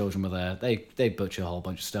Emperor's children were there. They butcher a whole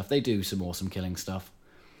bunch of stuff. They do some awesome killing stuff.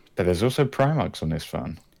 But there's also Primarchs on this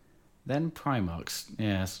fun. Then Primarchs,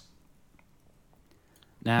 yes.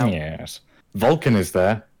 Now, yes. Vulcan is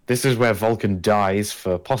there. This is where Vulcan dies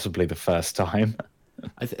for possibly the first time.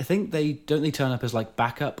 I think they turn up as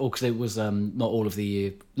backup, or because it was not all of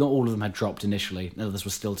them had dropped initially. Others were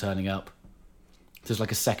still turning up. There's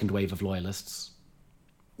a second wave of loyalists.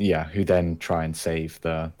 Yeah, who then try and save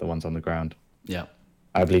the ones on the ground. Yeah.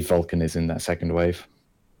 I believe Vulcan is in that second wave.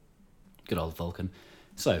 Good old Vulcan.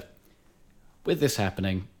 So, with this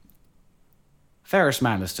happening, Ferrus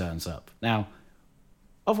Manus turns up. Now,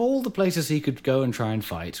 of all the places he could go and try and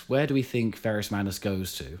fight, where do we think Ferrus Manus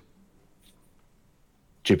goes to?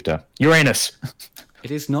 Jupiter. Uranus!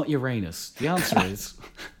 It is not Uranus. The answer is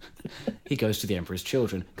he goes to the Emperor's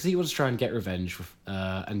children, because he wants to try and get revenge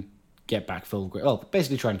and get back Fulgrim. Well,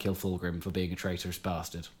 basically try and kill Fulgrim for being a traitorous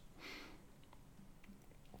bastard.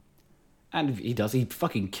 And he does. He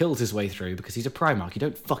fucking kills his way through because he's a Primarch. You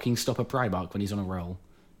don't fucking stop a Primarch when he's on a roll.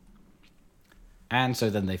 And so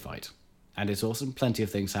then they fight. And it's awesome. Plenty of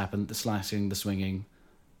things happen. The slashing, the swinging,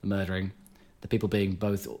 the murdering. The people being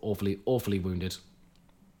both awfully, awfully wounded.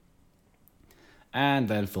 And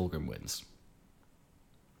then Fulgrim wins.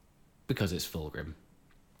 Because it's Fulgrim.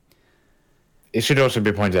 It should also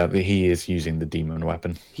be pointed out that he is using the demon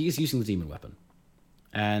weapon. He is using the demon weapon.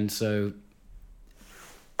 And so...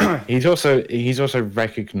 he's also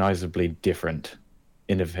recognizably different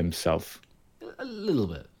in of himself. A little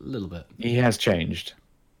bit. He has changed.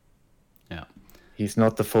 Yeah. He's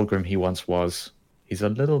not the Fulgrim he once was. He's a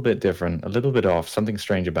little bit different, a little bit off, something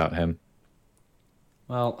strange about him.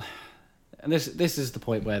 Well, and this is the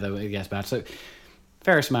point where though it gets bad. So,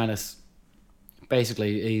 Ferrus Manus,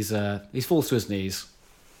 basically, he's falls to his knees.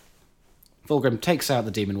 Fulgrim takes out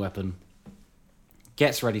the demon weapon,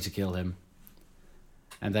 gets ready to kill him,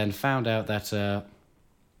 and then found out that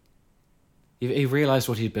he realised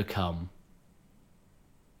what he'd become.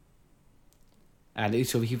 And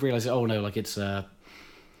he realised, oh no, like it's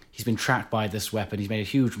he's been trapped by this weapon. He's made a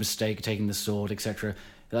huge mistake taking the sword, etc.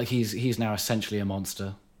 Like he's now essentially a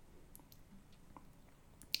monster.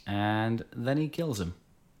 And then he kills him.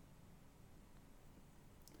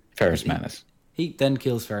 Ferrus Manus. He then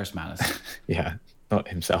kills Ferrus Manus. Yeah, not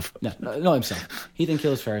himself. No, not himself. He then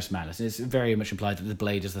kills Ferrus Manus. It's very much implied that the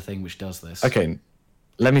blade is the thing which does this. Okay,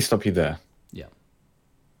 let me stop you there. Yeah.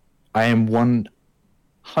 I am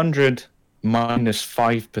 100 minus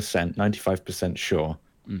 5%, 95% sure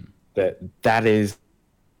that is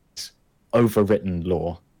overwritten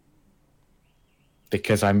lore.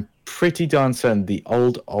 Because I'm pretty darn certain the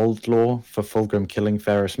old lore for Fulgrim killing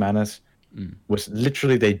Ferrus Manus was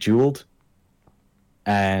literally they dueled,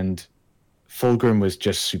 and Fulgrim was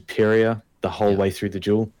just superior the whole way through the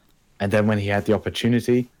duel. And then when he had the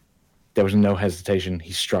opportunity, there was no hesitation.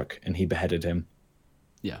 He struck and he beheaded him.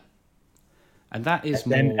 Yeah. And that is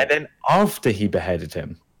and then after he beheaded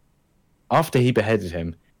him,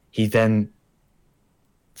 he then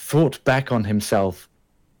thought back on himself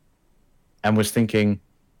and was thinking,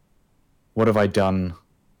 what have I done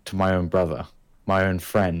to my own brother, my own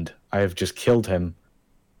friend? I have just killed him.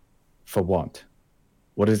 For what?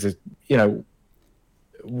 What is it?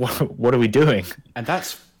 What are we doing? And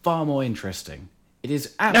that's far more interesting. It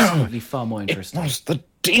is absolutely far more interesting. It was the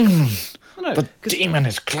demon. No, the demon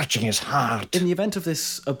is clutching his heart. In the event of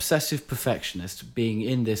this obsessive perfectionist being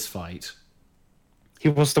in this fight, he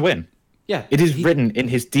wants to win. Yeah. It is written in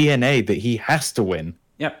his DNA that he has to win.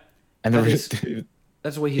 Yep. And that's why he's trained.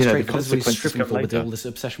 That's what he's stripping for with later. all this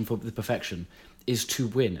obsession for the perfection, is to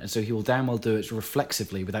win. And so he will damn well do it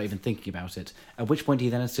reflexively without even thinking about it. At which point he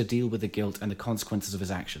then has to deal with the guilt and the consequences of his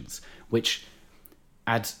actions, which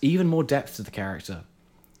adds even more depth to the character.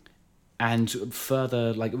 And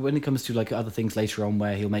further, like when it comes to like other things later on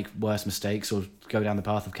where he'll make worse mistakes or go down the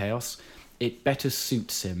path of chaos, it better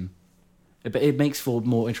suits him. It makes for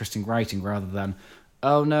more interesting writing rather than,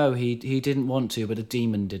 oh no, he didn't want to, but a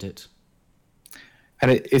demon did it. And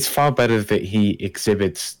it's far better that he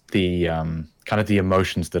exhibits the kind of the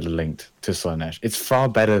emotions that are linked to Slaanesh. It's far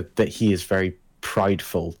better that he is very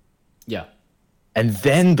prideful. Yeah. And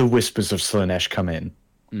then the whispers of Slaanesh come in.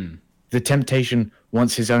 The temptation,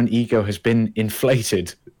 once his own ego has been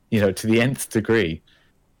inflated, to the nth degree,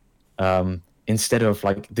 instead of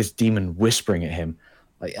like this demon whispering at him.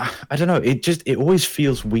 Like, I don't know. It always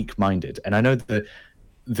feels weak-minded. And I know that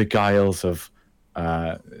the guiles of,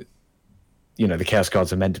 the Chaos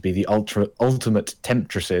Gods are meant to be the ultimate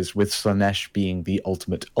temptresses, with Slaanesh being the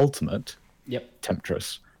ultimate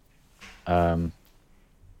temptress.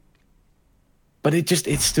 But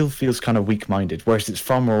it still feels kind of weak-minded. Whereas it's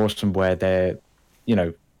far more awesome where they're,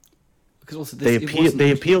 because also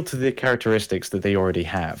they appeal to the characteristics that they already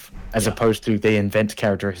have, as opposed to they invent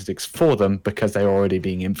characteristics for them because they're already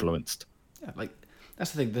being influenced. Yeah, like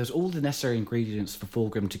that's the thing. There's all the necessary ingredients for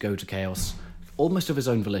Fulgrim to go to chaos, almost of his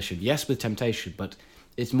own volition. Yes, with temptation, but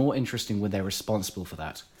it's more interesting when they're responsible for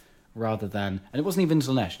that, rather than. And it wasn't even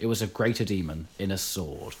Slaanesh. It was a greater demon in a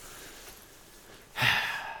sword.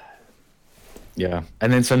 Yeah,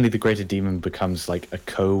 and then suddenly the greater demon becomes like a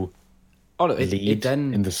lead it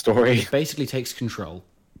then in the story. It basically takes control.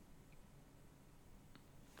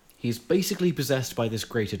 He's basically possessed by this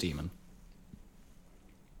greater demon.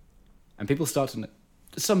 And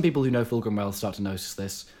some people who know Fulgrim well start to notice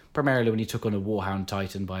this, primarily when he took on a Warhound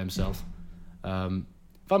Titan by himself. Fun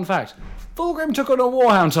fact, Fulgrim took on a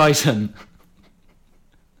Warhound Titan!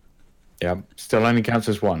 Yeah, still only counts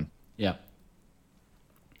as one. Yeah.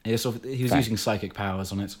 He was using psychic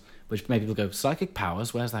powers on it, which made people go, psychic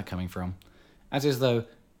powers? Where's that coming from? As is though,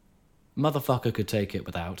 motherfucker could take it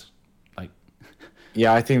without.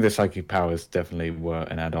 Yeah, I think the psychic powers definitely were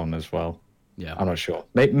an add-on as well. Yeah. I'm not sure.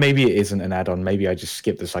 Maybe it isn't an add-on. Maybe I just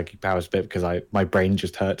skipped the psychic powers bit because my brain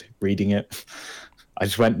just hurt reading it. I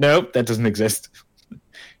just went, nope, that doesn't exist.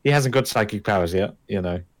 He hasn't got psychic powers yet,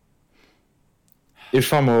 It was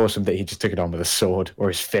far more awesome that he just took it on with a sword or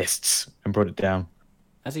his fists and brought it down.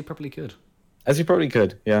 As he probably could.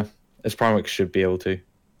 Yeah. As Primarch should be able to.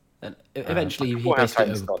 And eventually he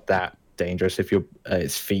basically... It's not that dangerous if you're at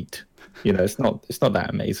its feet. It's not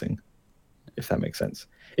that amazing, if that makes sense.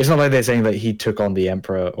 It's not like they're saying that he took on the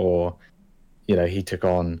Emperor or, he took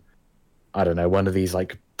on, I don't know, one of these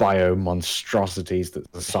like bio monstrosities that's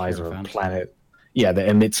the size of a planet. yeah, that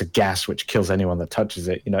emits a gas which kills anyone that touches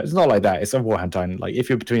it. You know, it's not like that. It's a Warhound Titan. Like, if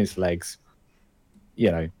you're between its legs,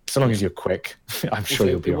 you know, so long as you're quick, I'm sure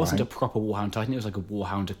you'll be It wasn't alright. a proper Warhound Titan. It was like a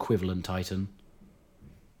Warhound equivalent Titan.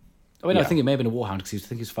 I mean, Yeah. I think it may have been a Warhound because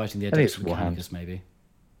he was fighting the think it's Adex Warhound. Mechanicus, maybe.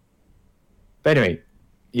 But anyway,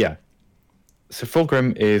 yeah. So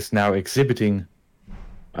Fulgrim is now exhibiting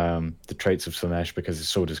the traits of Slanesh because his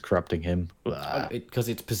sword is corrupting him. Because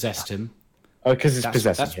it's possessed him. Oh, because it's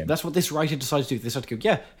possessing him. That's what this writer decided to do. They decided to go,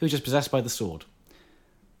 yeah, he was just possessed by the sword.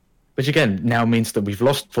 Which again now means that we've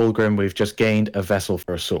lost Fulgrim, we've just gained a vessel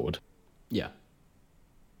for a sword. Yeah.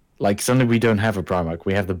 Like, suddenly we don't have a Primarch,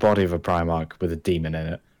 we have the body of a Primarch with a demon in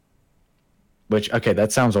it. Which, okay,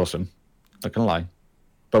 that sounds awesome. Not gonna lie.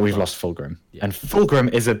 But we've lost Fulgrim. Yeah. And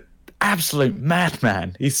Fulgrim is an absolute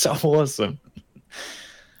madman. He's so awesome.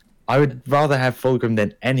 I would rather have Fulgrim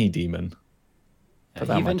than any demon. He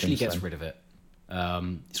eventually gets rid of it.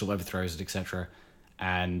 Sort of overthrows it, etc.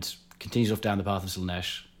 And continues off down the path of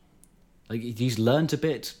Slanesh. Like, he's learned a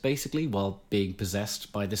bit, basically, while being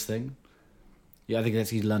possessed by this thing. Yeah, I think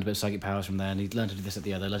he's learned a bit of psychic powers from there, and he's learned to do this at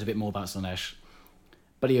the other, learned a bit more about Slanesh.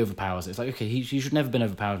 But he overpowers it. It's like, okay, he should never have been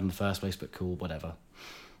overpowered in the first place, but cool, whatever.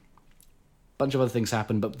 Bunch of other things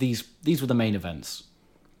happen, but these were the main events.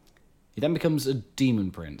 He then becomes a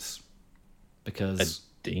demon prince. Because... A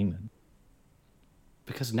demon?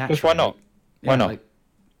 Because naturally... Because why not? Why not?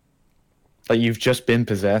 Like, you've just been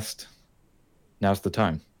possessed. Now's the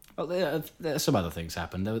time. well, there some other things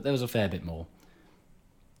happened. There was a fair bit more.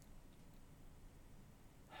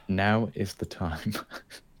 Now is the time.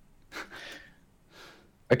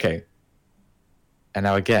 Okay. And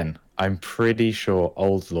now again, I'm pretty sure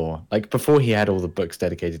old lore, like before he had all the books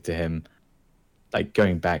dedicated to him, like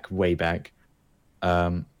going back, way back,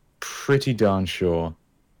 pretty darn sure,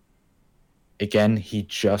 again, he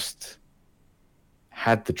just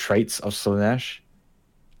had the traits of Slanesh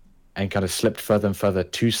and kind of slipped further and further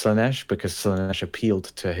to Slanesh because Slanesh appealed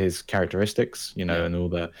to his characteristics, you know, and all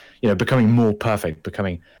the, you know, becoming more perfect,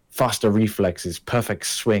 becoming faster reflexes, perfect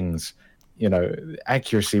swings, you know,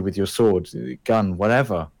 accuracy with your sword, gun,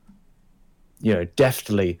 whatever. You know,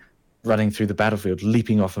 deftly running through the battlefield,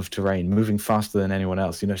 leaping off of terrain, moving faster than anyone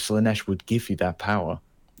else. You know, Slanesh would give you that power.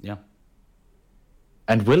 Yeah.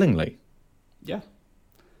 And willingly. Yeah.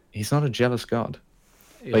 He's not a jealous god.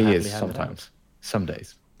 But he is sometimes. Some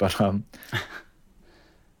days. But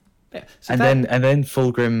yeah. So and then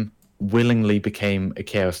Fulgrim willingly became a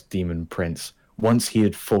Chaos Demon Prince once he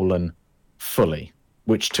had fallen fully,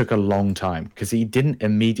 which took a long time because he didn't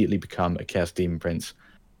immediately become a Chaos Demon Prince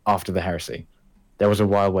after the heresy. There was a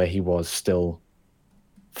while where he was still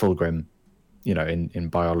Fulgrim, you know, in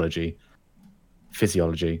biology,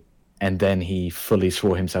 physiology, and then he fully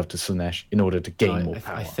swore himself to Slanesh in order to gain more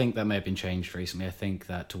power. I think that may have been changed recently. I think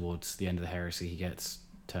that towards the end of the heresy, he gets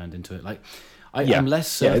turned into it. Like, I'm less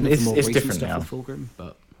certain of the more recent stuff with Fulgrim,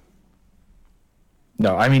 but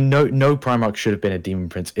no, I mean, no Primarch should have been a Demon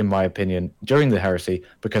Prince, in my opinion, during the heresy,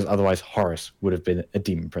 because otherwise Horus would have been a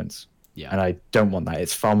Demon Prince. Yeah. And I don't want that.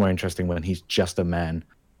 It's far more interesting when he's just a man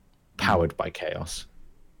powered by chaos.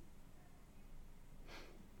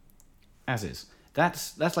 As is.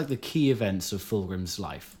 That's like the key events of Fulgrim's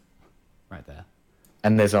life, right there.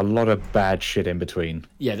 And there's a lot of bad shit in between.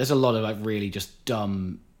 Yeah, there's a lot of like really just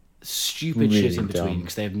dumb, stupid shit in between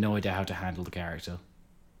because they have no idea how to handle the character.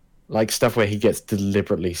 Like stuff where he gets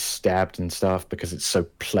deliberately stabbed and stuff because it's so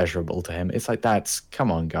pleasurable to him. It's like,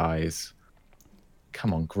 come on, guys.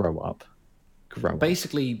 Come on, grow up.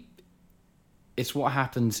 Basically, it's what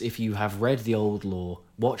happens if you have read the old lore,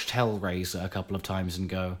 watched Hellraiser a couple of times and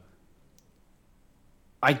go,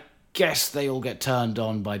 I guess they all get turned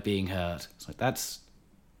on by being hurt. It's like, that's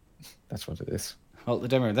what it is. Well,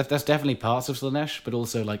 don't worry, that's definitely parts of Slanesh, but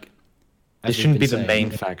also, like... It shouldn't be the main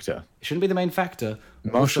factor. It shouldn't be the main factor.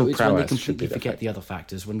 Martial also, it's when they prowess completely forget the other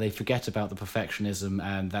factors, when they forget about the perfectionism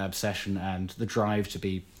and that obsession and the drive to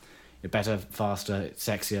be better, faster,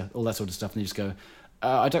 sexier, all that sort of stuff, and they just go,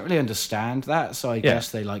 I don't really understand that, so I guess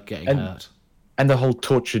they like getting hurt. And the whole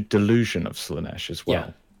tortured delusion of Slanesh as well.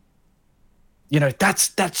 Yeah. You know,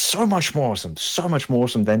 that's so much more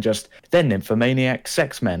awesome than just, they're nymphomaniac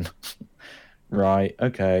sex men. Right,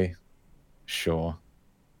 okay, sure.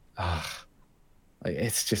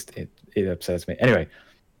 It's just, it upsets me. Anyway,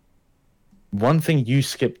 one thing you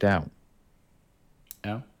skipped out,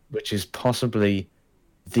 which is possibly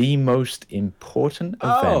the most important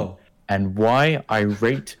event, and why I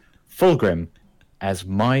rate Fulgrim as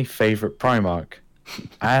my favorite Primarch,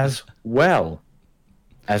 as well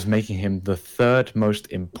as making him the third most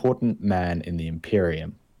important man in the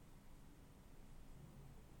Imperium,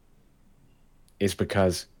 is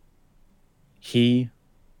because He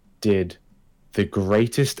did the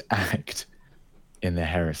greatest act in the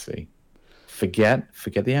heresy. Forget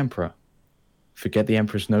the Emperor. Forget the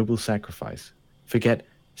Emperor's noble sacrifice. Forget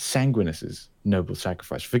Sanguinus's noble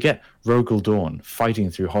sacrifice. Forget Rogel Dawn fighting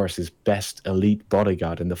through Horus's best elite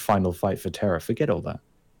bodyguard in the final fight for Terra. Forget all that.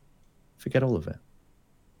 Forget all of it.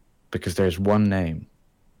 Because there's one name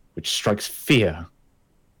which strikes fear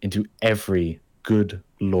into every good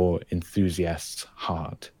lore enthusiast's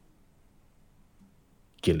heart.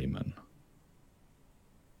 Guilliman.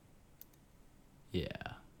 Yeah.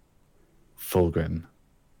 Fulgrim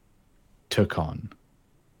took on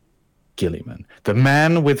Guilliman, the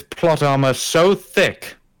man with plot armor so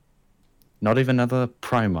thick not even another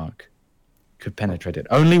Primarch could penetrate it.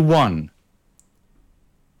 Only one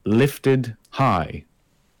lifted high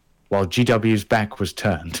while GW's back was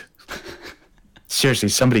turned. Seriously,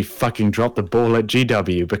 somebody fucking dropped the ball at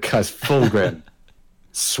GW because Fulgrim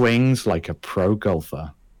swings like a pro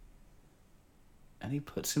golfer. And he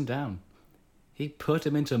puts him down. He put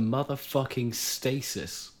him into motherfucking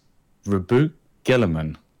stasis. Reboot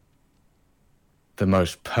Guilliman, the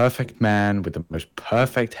most perfect man with the most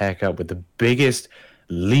perfect haircut, with the biggest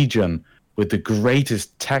legion, with the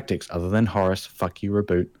greatest tactics other than Horus. Fuck you,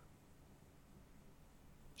 Reboot.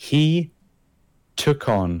 He took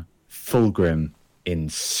on Fulgrim in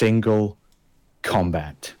single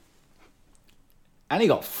combat. And he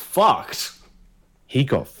got fucked. He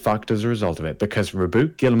got fucked as a result of it because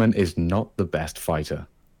Reboot Guilliman is not the best fighter.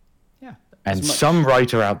 Yeah. And some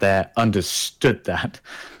writer out there understood that.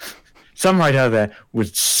 Some writer out there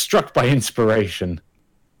was struck by inspiration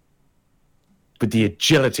with the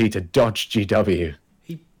agility to dodge GW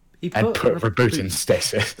and put Reboot in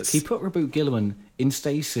stasis. He put Reboot Guilliman in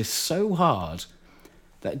stasis so hard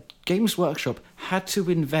that Games Workshop had to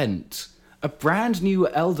invent a brand new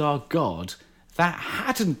Eldar god that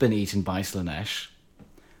hadn't been eaten by Slaanesh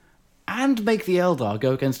and make the Eldar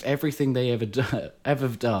go against everything they ever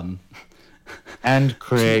done. And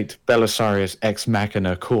create Belisarius Ex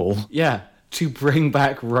Machina cool. Yeah, to bring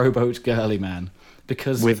back Rowboat Girly Man.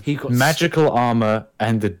 Because with he got magical armor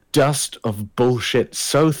and the dust of bullshit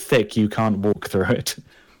so thick you can't walk through it.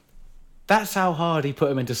 That's how hard he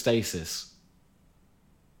put him into stasis.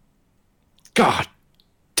 God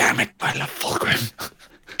damn it, I love Fulgrim.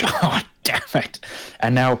 God damn it.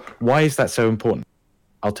 And now, why is that so important?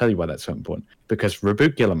 I'll tell you why that's so important. Because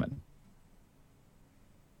Reboot Guilliman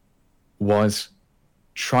was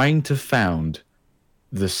trying to found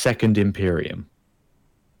the Second Imperium.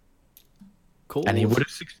 Called and he would have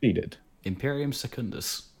succeeded. Imperium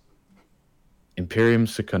Secundus. Imperium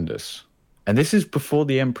Secundus. And this is before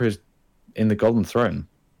the Emperor's in the Golden Throne.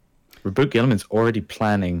 Reboot Guilliman's already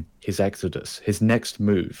planning his exodus, his next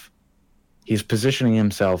move. He's positioning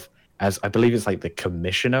himself as, I believe it's like the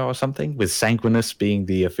commissioner or something, with Sanguinus being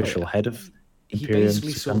the official head of Imperium. He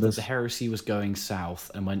basically saw that Secundus. the heresy was going south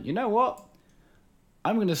and went, you know what?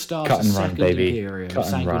 I'm going to start Cut a and run, second baby. Imperium.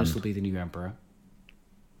 Cut and run. Sanguinus will be the new emperor.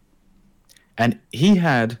 And he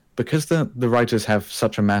had, because the writers have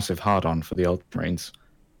such a massive hard-on for the Ultramarines,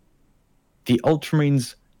 the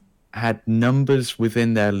Ultramarines had numbers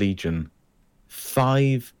within their legion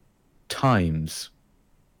 5 times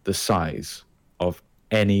the size of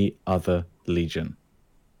any other legion.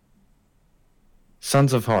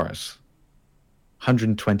 Sons of Horus,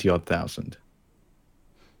 120-odd thousand.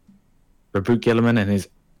 Reboot Guilliman and his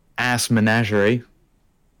ass menagerie,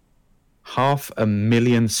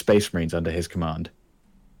 500,000 Space Marines under his command.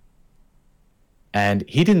 And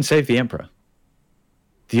he didn't save the Emperor.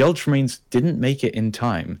 The Ultramarines didn't make it in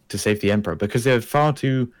time to save the Emperor because they were far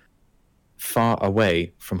too far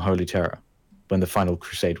away from Holy Terror when the final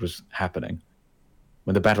crusade was happening.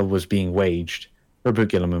 When the battle was being waged, Reboot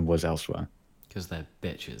Guilliman was elsewhere. Because they're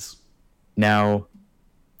bitches. Now,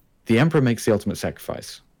 the Emperor makes the ultimate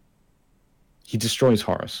sacrifice. He destroys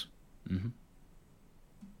Horus. Mm-hmm.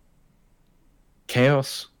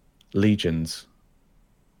 Chaos legions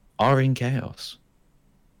are in chaos.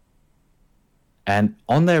 And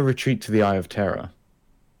on their retreat to the Eye of Terror,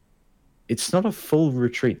 it's not a full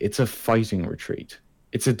retreat, it's a fighting retreat.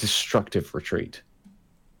 It's a destructive retreat.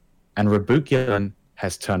 And Reboot Guilliman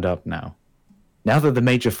has turned up now. Now that the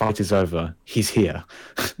major fight is over, he's here.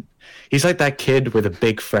 He's like that kid with a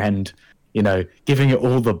big friend, you know, giving it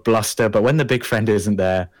all the bluster, but when the big friend isn't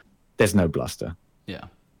there, there's no bluster. Yeah.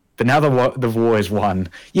 But now the war is won.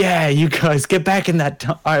 Yeah, you guys, get back in that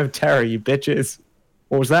Eye of Terror, you bitches.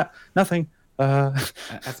 What was that? Nothing.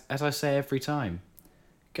 As I say every time,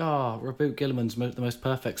 God, Reboot Guilliman's the most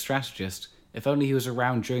perfect strategist. If only he was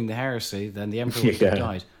around during the heresy, then the Emperor would have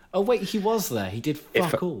died. Oh wait, he was there. He did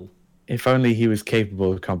fuck all. If only he was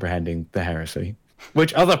capable of comprehending the heresy,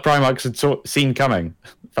 which other Primarchs had seen coming,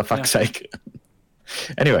 for fuck's sake.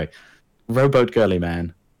 Anyway, Rowboat Girly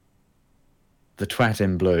Man, the twat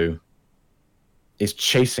in blue, is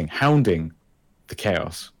hounding the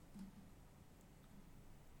Chaos.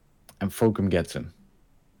 And Fulgrim gets him.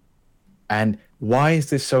 And why is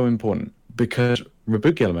this so important? Because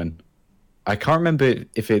Reboot Gilliman, I can't remember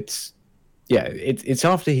if it's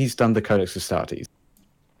after he's done the Codex Astartes.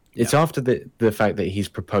 It's after the fact that he's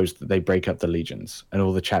proposed that they break up the legions and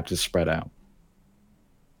all the chapters spread out.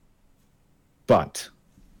 But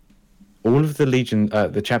all of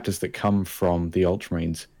the chapters that come from the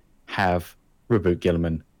Ultramarines have Reboot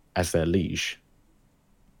Gilliman as their liege.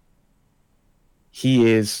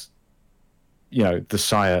 He is, the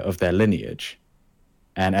sire of their lineage.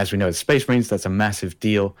 And as we know, the Space Marines, that's a massive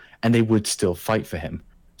deal, and they would still fight for him.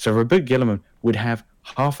 So Reboot Gilliman would have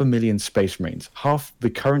 500,000 Space Marines, half the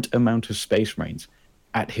current amount of Space Marines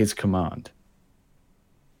at his command.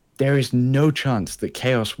 There is no chance that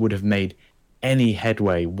Chaos would have made any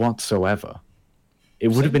headway whatsoever. It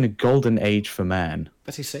would have been a golden age for man.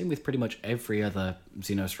 But he's same with pretty much every other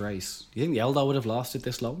Xenos race. Do you think the Eldar would have lasted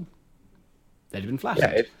this long? They'd have been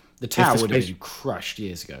flattened. Yeah, the Tau would have been crushed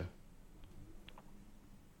years ago.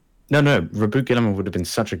 No, Reboot Gilliman would have been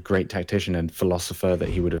such a great tactician and philosopher that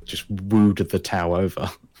he would have just wooed the Tau over.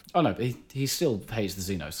 Oh no, but he still hates the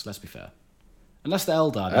Xenos, let's be fair. Unless the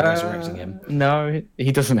Eldar are resurrecting him. No,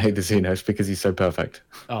 he doesn't hate the Xenos because he's so perfect.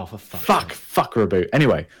 Oh, for fuck's sake. Fuck Reboot.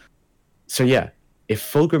 Anyway, so yeah, if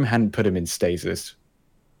Fulgrim hadn't put him in stasis,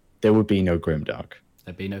 there would be no Grim-Dark.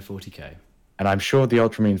 There'd be no 40k. And I'm sure the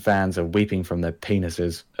Ultramarine fans are weeping from their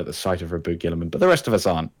penises at the sight of Reboot Gilliman, but the rest of us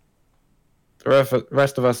aren't. The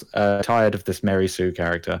rest of us are tired of this Mary Sue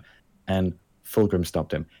character, and Fulgrim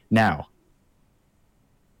stopped him. Now,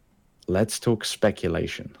 let's talk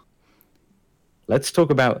speculation. Let's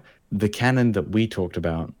talk about the canon that we talked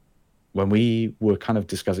about when we were kind of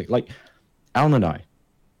discussing. Like, Alan and I,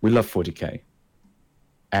 we love 40k.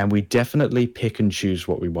 And we definitely pick and choose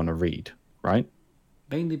what we want to read, right?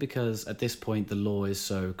 Mainly because at this point the law is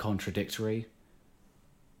so contradictory.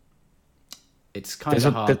 It's kind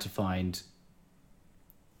of hard to find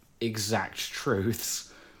exact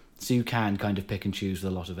truths. So you can kind of pick and choose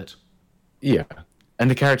a lot of it. Yeah.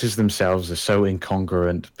 And the characters themselves are so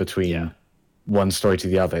incongruent between one story to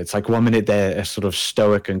the other. It's like 1 minute they're a sort of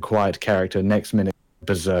stoic and quiet character, next minute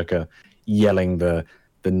berserker yelling the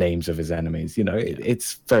names of his enemies.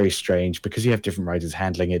 It's very strange because you have different writers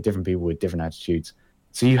handling it, different people with different attitudes.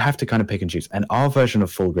 So you have to kind of pick and choose. And our version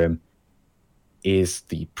of Fulgrim is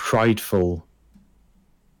the prideful,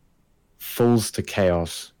 falls to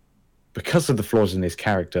chaos because of the flaws in his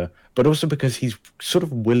character, but also because he's sort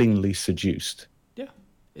of willingly seduced. Yeah.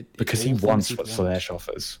 Because he wants what Slaanesh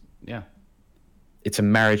offers. Yeah. It's a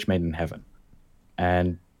marriage made in heaven.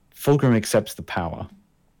 And Fulgrim accepts the power.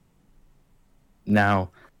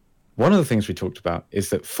 Now, one of the things we talked about is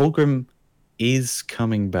that Fulgrim is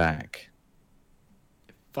coming back.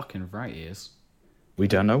 Fucking right he is. We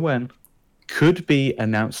don't know when. Could be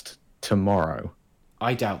announced tomorrow.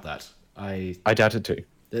 I doubt that. I doubt it too.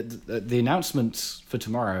 The announcements for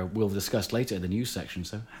tomorrow we'll discuss later in the news section,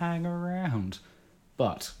 so hang around.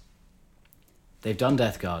 But they've done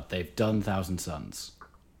Death Guard, they've done Thousand Suns.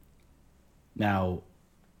 Now,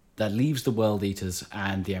 that leaves the World Eaters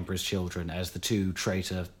and the Emperor's Children as the two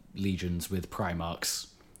traitor legions with Primarchs,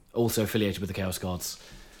 also affiliated with the Chaos Gods,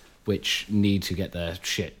 which need to get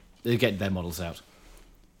their models out.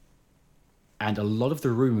 And a lot of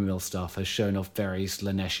the rumour mill stuff has shown off very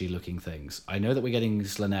Slaanesh-y looking things. I know that we're getting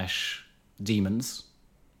Slaanesh demons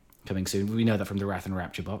coming soon. We know that from the Wrath and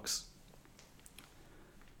Rapture box.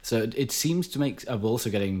 So it seems to make... we're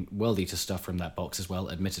also getting World Eater stuff from that box as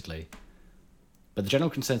well, admittedly. But the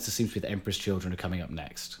general consensus seems to be that Emperor's Children are coming up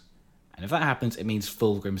next. And if that happens, it means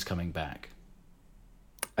Fulgrim's coming back.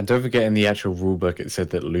 And don't forget, in the actual rulebook, it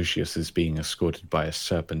said that Lucius is being escorted by a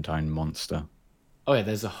serpentine monster. Oh yeah,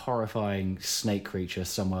 there's a horrifying snake creature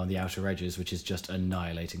somewhere on the outer edges, which is just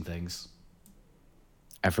annihilating things.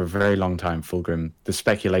 And for a very long time, Fulgrim, the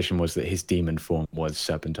speculation was that his demon form was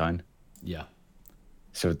serpentine. Yeah.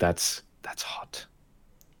 So that's hot.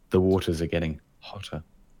 The waters are getting hotter.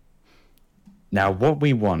 Now, what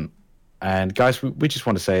we want, and guys, we just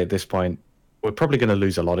want to say at this point, we're probably going to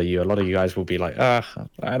lose a lot of you. A lot of you guys will be like, I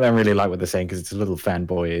don't really like what they're saying because it's a little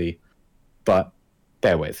fanboy-y. But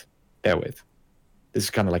bear with. This is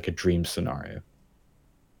kind of like a dream scenario.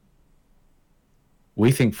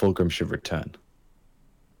 We think Fulgrim should return.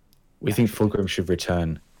 We think Fulgrim should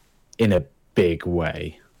return in a big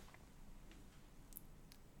way.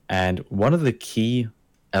 And one of the key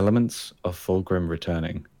elements of Fulgrim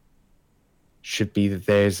returning should be that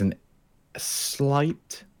there's a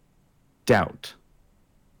slight doubt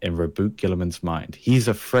in Reboot Gilliman's mind. He's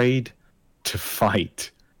afraid to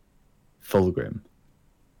fight Fulgrim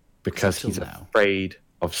because he's afraid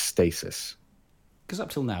of stasis. Because up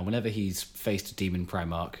till now, whenever he's faced a demon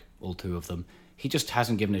Primarch, all two of them, he just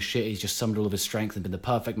hasn't given a shit. He's just summoned all of his strength and been the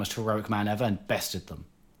perfect, most heroic man ever and bested them.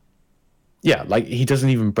 Yeah, like, he doesn't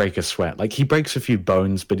even break a sweat. Like, he breaks a few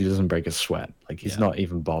bones, but he doesn't break a sweat. Like, he's not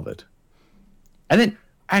even bothered. And then,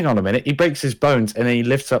 hang on a minute, he breaks his bones and then he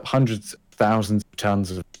lifts up hundreds of thousands of tons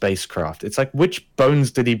of spacecraft. It's like, which bones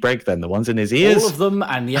did he break then? The ones in his ears? All of them,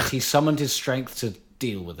 and yet he summoned his strength to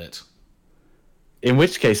deal with it. In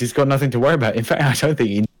which case, he's got nothing to worry about. In fact, I don't think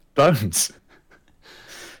he needs bones.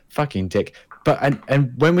 Fucking dick. But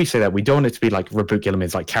and when we say that, we don't want it to be like Reboot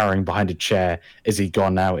Gilliman's like carrying behind a chair. Is he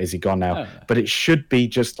gone now? Is he gone now? Oh. But it should be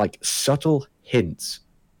just like subtle hints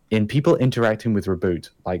in people interacting with Reboot.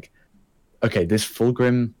 Like, okay, this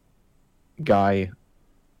Fulgrim guy,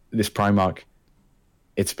 this Primarch,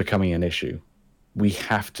 it's becoming an issue. We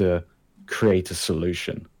have to create a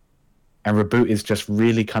solution. And Reboot is just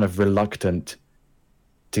really kind of reluctant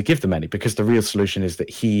to give them any, because the real solution is that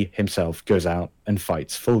he himself goes out and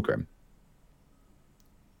fights Fulgrim.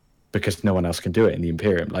 Because no one else can do it in the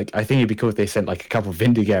Imperium. Like, I think it'd be cool if they sent like a couple of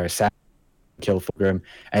Vindigair assassins to kill Fulgrim,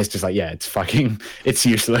 and it's just like, yeah, it's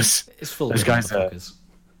useless. It's Fulgrim. Those guys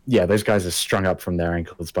those guys are strung up from their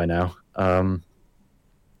ankles by now.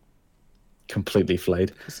 Completely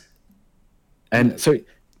flayed. And so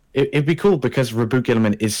it'd be cool because Reboot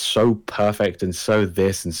Gilliman is so perfect and so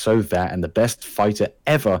this and so that and the best fighter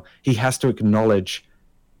ever. He has to acknowledge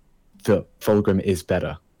that Fulgrim is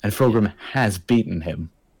better, and Fulgrim has beaten him.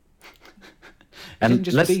 He didn't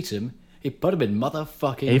just beat him, he put him in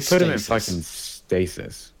motherfucking stasis. He put him in fucking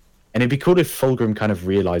stasis. And it'd be cool if Fulgrim kind of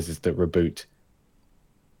realizes that Reboot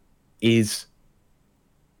is,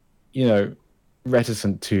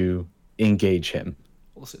 reticent to engage him.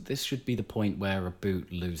 Also, this should be the point where Reboot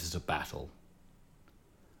loses a battle.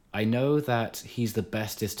 I know that he's the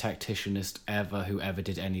bestest tacticianist ever who ever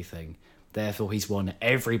did anything. Therefore, he's won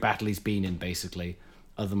every battle he's been in, basically,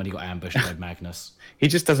 other than when he got ambushed by Magnus. He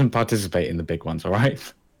just doesn't participate in the big ones, all right?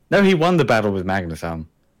 No, he won the battle with Magnus, Alan.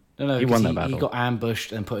 No, he won that battle. He got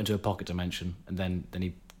ambushed and put into a pocket dimension, and then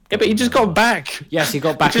he... Yeah, but he just got back. Yes, he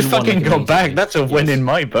got back. He just fucking got back. That's a win in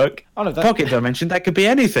my book. Oh, no, pocket dimension, that could be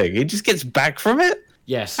anything. He just gets back from it?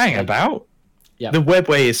 Yes. Hang about. Yeah. The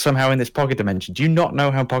webway is somehow in this pocket dimension. Do you not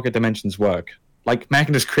know how pocket dimensions work? Like,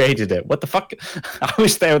 Magnus created it. What the fuck? I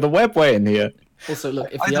wish there was the webway in here. Also,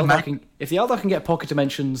 look, if the Eldar can get pocket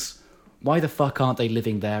dimensions, why the fuck aren't they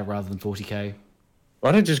living there rather than 40k?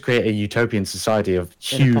 Why don't just create a utopian society of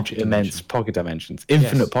huge, immense pocket dimensions,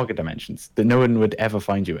 infinite pocket dimensions that no one would ever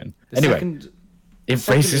find you in? It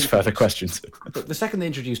raises further questions. The second they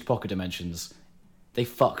introduced pocket dimensions, they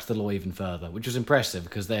fucked the law even further, which was impressive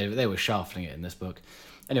because they were shafting it in this book.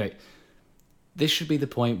 Anyway, this should be the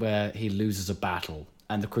point where he loses a battle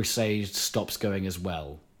and the crusade stops going as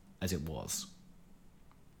well as it was.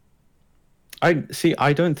 I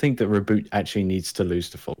don't think that Reboot actually needs to lose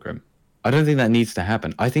to Fulgrim. I don't think that needs to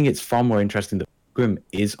happen. I think it's far more interesting that Fulgrim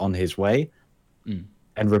is on his way and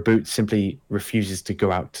Reboot simply refuses to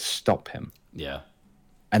go out to stop him. Yeah.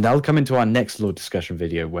 And that'll come into our next lore discussion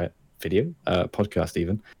podcast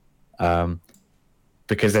even.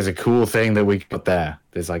 Because there's a cool thing that we got there.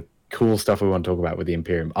 There's like cool stuff we want to talk about with the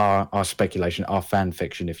Imperium, our speculation, our fan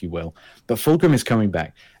fiction, if you will. But Fulgrim is coming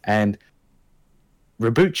back, and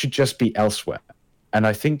Reboot should just be elsewhere. And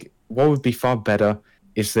I think what would be far better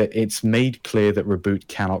is that it's made clear that Reboot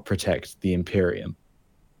cannot protect the Imperium.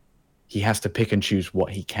 He has to pick and choose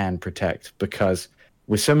what he can protect, because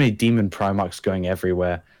with so many demon Primarchs going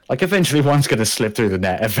everywhere, like eventually one's going to slip through the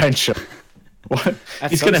net, eventually.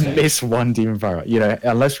 He's going to miss one demon Primarch,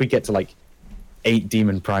 unless we get to like 8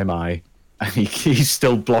 demon Primi, and he's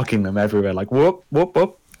still blocking them everywhere, like whoop, whoop,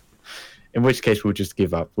 whoop. In which case we'll just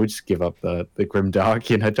give up. We'll just give up the Grimm-Dark,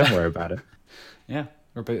 don't worry about it. Yeah,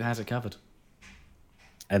 Reboot has it covered.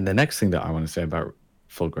 And the next thing that I want to say about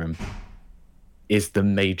Fulgrim is the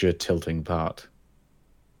major tilting part.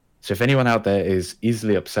 So if anyone out there is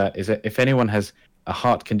easily upset, if anyone has a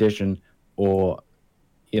heart condition or,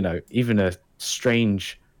 even a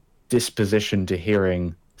strange disposition to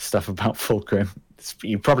hearing stuff about Fulgrim,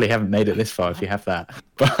 you probably haven't made it this far if you have that.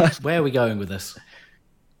 But where are we going with this?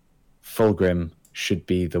 Fulgrim should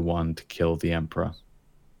be the one to kill the Emperor.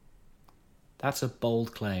 That's a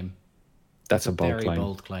bold claim. That's a very claim.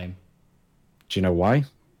 bold claim. Do you know why?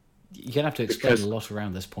 You're gonna have to explain a lot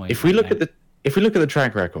around this point. If we look at the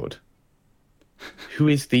track record, who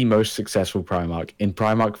is the most successful Primarch in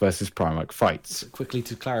Primarch versus Primarch fights? So quickly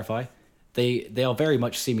to clarify, they are very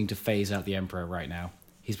much seeming to phase out the Emperor right now.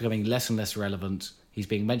 He's becoming less and less relevant. He's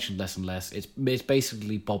being mentioned less and less. It's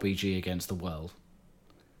basically Bobby G against the world.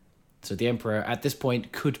 So the Emperor, at this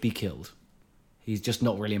point, could be killed. He's just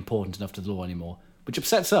not really important enough to the law anymore, which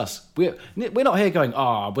upsets us. We're not here going,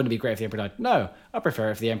 wouldn't it be great if the Emperor died? No, I prefer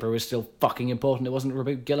if the Emperor was still fucking important. It wasn't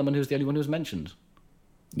Reboot Gilliman who's the only one who was mentioned.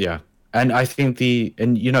 Yeah. And I think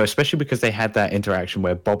especially because they had that interaction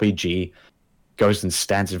where Bobby G goes and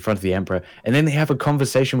stands in front of the Emperor, and then they have a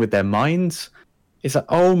conversation with their minds. It's like,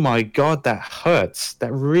 oh my God, that hurts.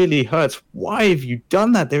 That really hurts. Why have you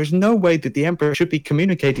done that? There is no way that the Emperor should be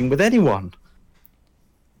communicating with anyone.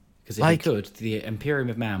 Because if he could, the Imperium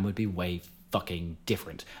of Man would be way fucking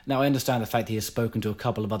different. Now, I understand the fact that he has spoken to a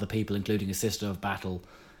couple of other people, including a Sister of Battle.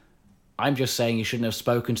 I'm just saying he shouldn't have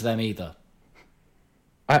spoken to them either.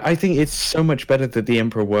 I think it's so much better that the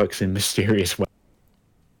Emperor works in mysterious ways.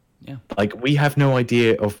 Yeah. Like, we have no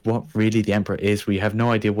idea of what really the Emperor is. We have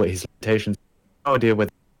no idea what his limitations are. No idea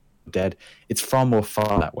whether he's dead. It's far more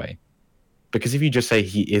fun that way. Because if you just say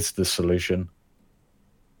he is the solution,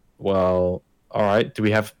 well, all right, do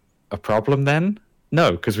we have a problem then?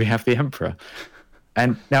 No, because we have the Emperor.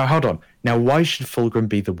 And now, hold on. Now, why should Fulgrim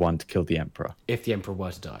be the one to kill the Emperor? If the Emperor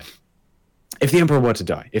were to die. If the Emperor were to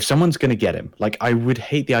die, if someone's going to get him, like, I would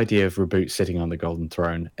hate the idea of Reboot sitting on the Golden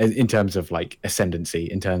Throne in terms of, like, ascendancy,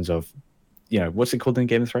 in terms of, what's it called in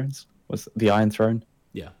Game of Thrones? What's the Iron Throne?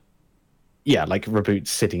 Yeah. Yeah, like Reboot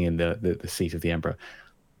sitting in the seat of the Emperor.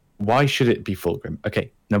 Why should it be Fulgrim?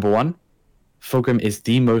 Okay, number one, Fulgrim is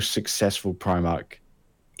the most successful Primarch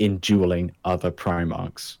in dueling other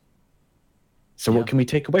Primarchs. So what can we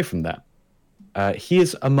take away from that? He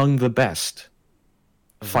is among the best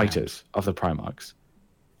fighters of the Primarchs.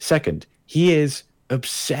 Second, he is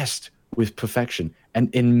obsessed with perfection,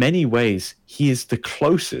 and in many ways he is the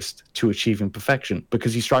closest to achieving perfection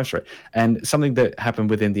because he strives for it. And something that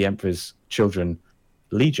happened within the Emperor's Children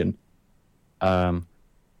Legion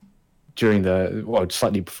during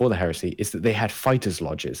slightly before the heresy is that they had fighters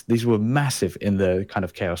lodges. These were massive in the kind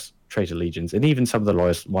of Chaos Traitor legions, and even some of the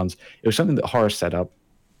loyalist ones. It was something that Horus set up,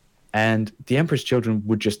 and the Emperor's Children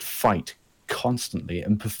would just fight constantly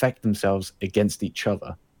and perfect themselves against each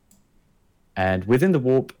other. And within the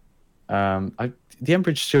warp, the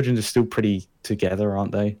Emperor's Children are still pretty together,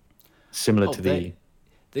 aren't they? Similar to the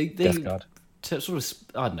Death Guard. Sort of,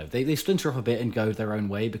 I don't know. They splinter off a bit and go their own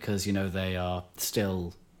way because they are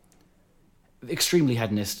still extremely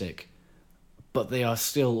hedonistic, but they are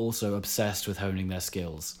still also obsessed with honing their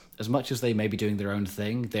skills. As much as they may be doing their own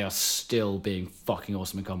thing, they are still being fucking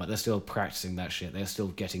awesome in combat. They're still practicing that shit. They're still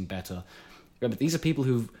getting better. Remember, these are people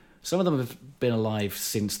some of them have been alive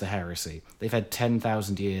since the heresy. They've had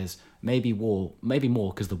 10,000 years, maybe more,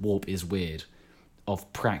 because the warp is weird,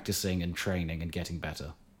 of practicing and training and getting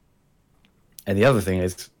better. And the other thing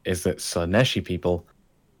is that Slaneshi people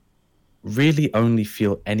really only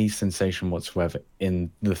feel any sensation whatsoever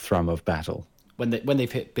in the thrum of battle. When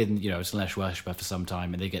they've been, a Slanesh worshipper for some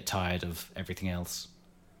time and they get tired of everything else.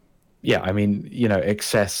 Yeah, I mean,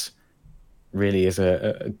 excess really is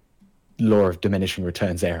a law of diminishing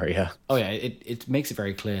returns area. Oh yeah, it makes it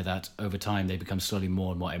very clear that over time they become slowly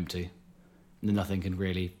more and more empty. And nothing can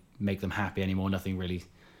really make them happy anymore. Nothing really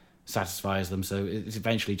satisfies them. So it's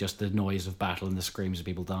eventually just the noise of battle and the screams of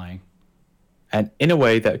people dying. And in a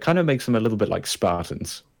way that kind of makes them a little bit like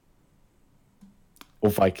Spartans. Or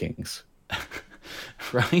Vikings.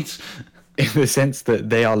 Right? In the sense that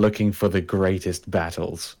they are looking for the greatest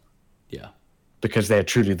battles. Yeah. Because they're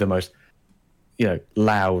truly the most,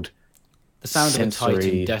 loud. The sound sensory... of a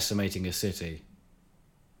Titan decimating a city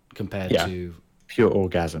compared to... pure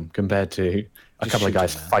orgasm compared to a couple of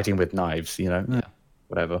guys fighting with knives,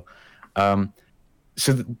 whatever.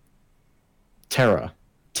 So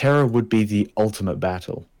Terror would be the ultimate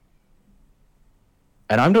battle.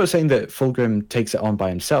 And I'm not saying that Fulgrim takes it on by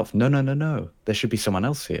himself. No. There should be someone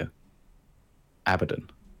else here. Abaddon.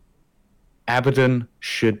 Abaddon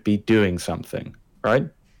should be doing something, right?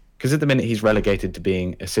 Because at the minute he's relegated to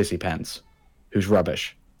being a sissy pants who's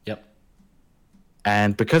rubbish. Yep.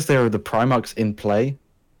 And because there are the Primarchs in play,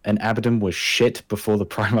 and Abaddon was shit before the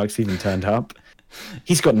Primarchs even turned up,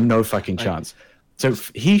 he's got no fucking chance. So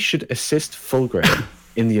he should assist Fulgrim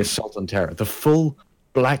in the assault on Terror, the full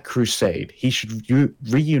Black Crusade. He should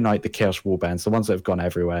reunite the Chaos Warbands, the ones that have gone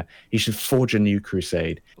everywhere. He should forge a new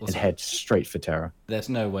crusade and head straight for Terror. There's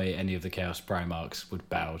no way any of the Chaos Primarchs would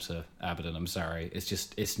bow to Abaddon. I'm sorry.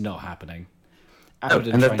 It's not happening.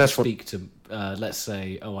 Abaddon trying to speak to, let's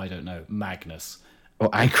say, I don't know, Magnus. Or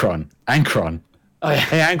Ankron. Oh, yeah.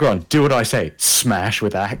 Hey, Angron, do what I say. Smash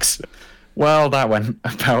with axe. Well, that went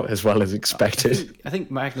about as well as expected. I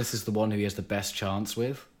think Magnus is the one who he has the best chance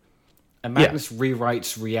with. And Magnus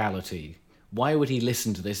rewrites reality. Why would he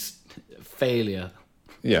listen to this failure?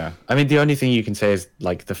 Yeah. I mean, the only thing you can say is,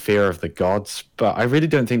 like, the fear of the gods, but I really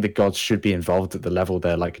don't think the gods should be involved at the level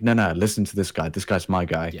they're like, no, listen to this guy. This guy's my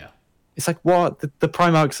guy. Yeah. It's like, what? The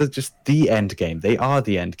Primarchs are just the end game. They are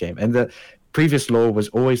the end game. And the previous law was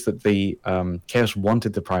always that the Chaos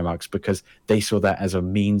wanted the Primarchs because they saw that as a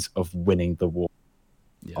means of winning the war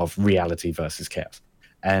of reality versus Chaos.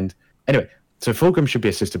 And anyway, so Fulgrim should be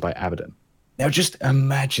assisted by Abaddon. Now just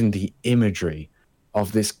imagine the imagery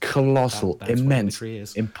of this colossal, immense,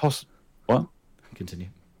 impossible... What? Continue.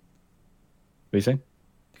 What are you saying?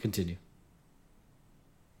 Continue.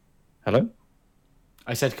 Hello?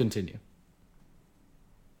 I said continue.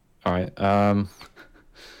 All right. All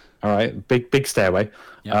right. Big stairway.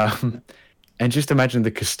 Yep. And just imagine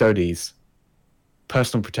the Custodes,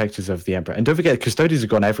 personal protectors of the Emperor. And don't forget, Custodes have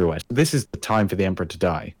gone everywhere. So this is the time for the Emperor to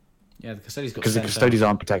die. Yeah, the Custodes got because the Custodes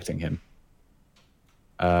aren't protecting him.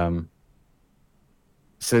 So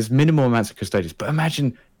there's minimal amounts of Custodes. But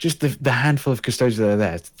imagine just the handful of Custodes that are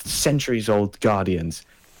there. Centuries-old guardians.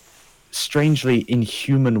 Strangely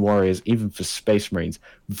inhuman warriors, even for Space Marines,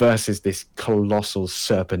 versus this colossal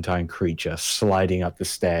serpentine creature sliding up the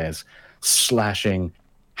stairs, slashing,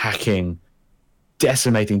 hacking,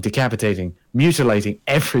 decimating, decapitating, mutilating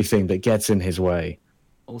everything that gets in his way.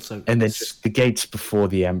 Also, and then just the gates before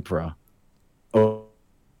the Emperor, or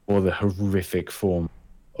the horrific form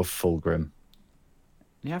of Fulgrim.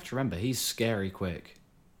 You have to remember, he's scary quick.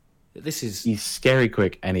 He's scary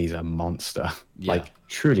quick, and he's a monster. Yeah. Like,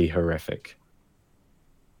 truly horrific.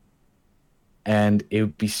 And it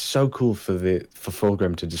would be so cool for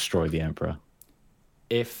Fulgrim to destroy the Emperor.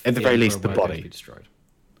 If at the very least, the Emperor were body to be destroyed.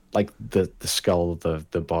 Like the skull,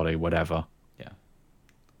 the body, whatever. Yeah.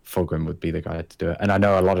 Fulgrim would be the guy to do it. And I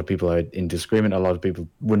know a lot of people are in disagreement. A lot of people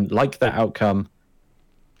wouldn't like that outcome.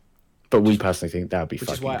 But we personally think that would be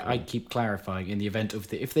fucking cool. Which is why I keep clarifying, in the event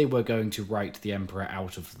of if they were going to write the Emperor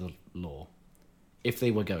out of the lore. If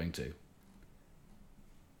they were going to.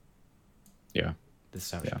 Yeah. This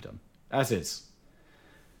is how it should be done. As is.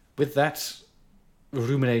 With that,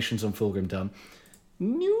 ruminations on Fulgrim done.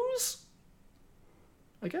 News?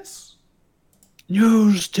 I guess?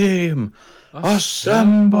 News team!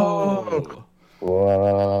 Assemble!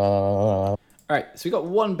 Alright, so we got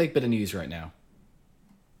one big bit of news right now.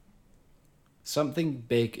 Something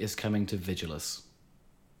big is coming to Vigilus.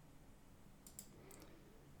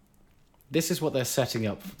 This is what they're setting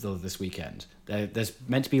up this weekend. There's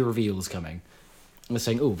meant to be reveals coming. And they're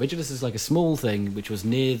saying, Vigilus is like a small thing which was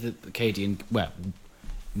near the Cadian... Well,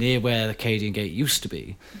 near where the Cadian Gate used to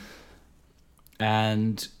be.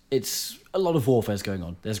 And it's a lot of warfare's going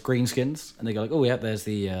on. There's greenskins, and they go like, there's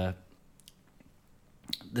the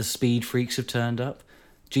speed freaks have turned up.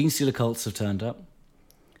 Gene Stealer cults have turned up.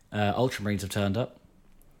 Ultramarines have turned up.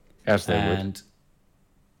 As they would.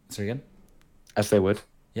 Sorry again? As they would.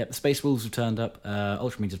 Yep, the Space Wolves have turned up.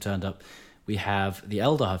 Ultramarines have turned up. We have the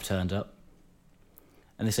Eldar have turned up.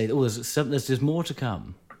 And they say, there's more to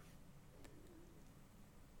come.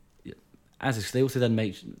 As is, they also then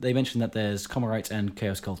mention that there's Comorites and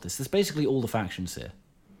Chaos Cultists. There's basically all the factions here.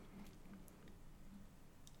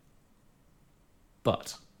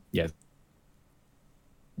 But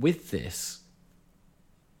with this,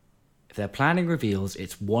 if they're planning reveals,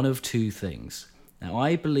 it's one of two things. Now,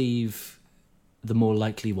 I believe the more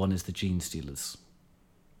likely one is the Gene Stealers.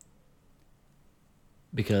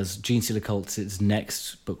 Because Gene Stealer Cults is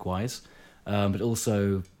next, book-wise. But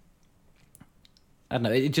also... I don't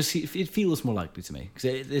know, it feels more likely to me. Because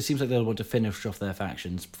it seems like they'll want to finish off their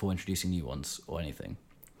factions before introducing new ones or anything.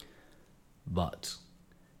 But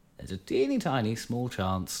there's a teeny tiny small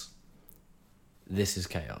chance this is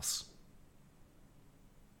Chaos.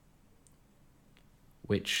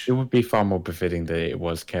 Which... It would be far more befitting that it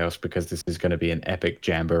was Chaos, because this is going to be an epic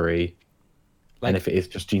jamboree. And if it is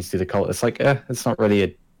just Gene Stealer Cult, it's like, it's not really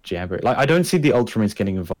a jamboree. Like, I don't see the Ultramarines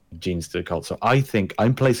getting involved in Gene Stealer Cult, so I think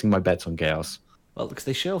I'm placing my bets on Chaos. Well, because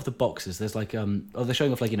they show off the boxes. There's like, they're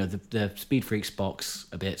showing off the Speed Freaks box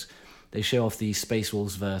a bit. They show off the Space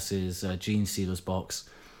Wolves versus Gene Stealers box,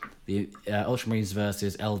 the Ultramarines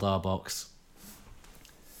versus Eldar box.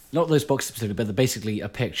 Not those boxes specifically, but they're basically a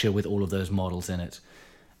picture with all of those models in it.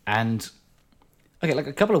 And okay, like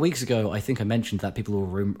a couple of weeks ago, I think I mentioned that people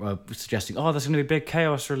were suggesting, there's going to be a big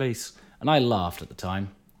Chaos release, and I laughed at the time.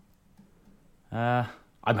 I'm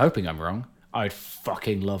hoping I'm wrong. I'd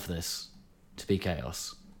fucking love this to be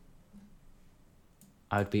Chaos.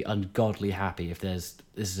 I'd be ungodly happy if this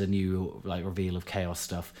is a new like reveal of chaos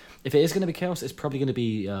stuff. If it is going to be chaos, it's probably going to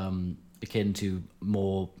be akin to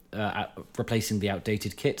more replacing the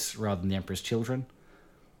outdated kits rather than the Emperor's Children.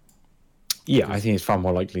 Yeah, I think it's far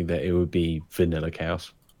more likely that it would be vanilla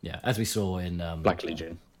chaos. Yeah, as we saw in Black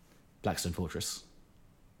Legion. Blackstone Fortress.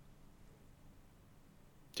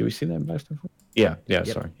 Do we see that in Blackstone Fortress? Yeah, Yep.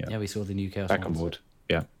 sorry. Yeah, we saw the new chaos. back on models. board.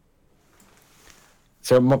 Yeah.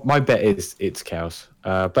 So my bet is it's chaos.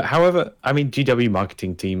 But however, I mean, GW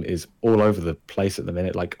marketing team is all over the place at the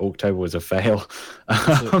minute. Like October was a fail.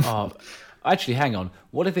 Actually, hang on.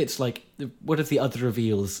 What if it's like? What if the other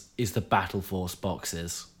reveals is the Battle Force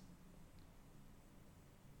boxes?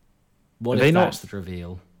 What if that's the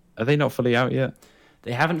reveal? Are they not fully out yet?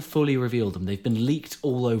 They haven't fully revealed them. They've been leaked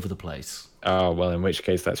all over the place. Oh, well, in which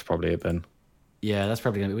case that's probably it then. Yeah, that's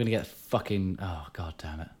probably we're gonna get fucking. Oh god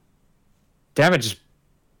damn it! Damn it! Just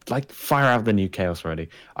like fire out the new chaos already.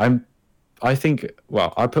 I think.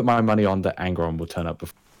 Well, I put my money on that Angron will turn up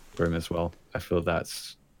before Fulgrim as well. I feel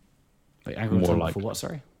that's Wait, more like for what?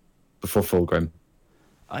 Sorry. Before Fulgrim.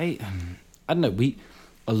 I don't know.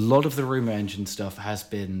 A lot of the rumor engine stuff has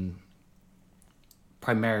been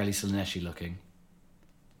primarily Slaaneshi looking,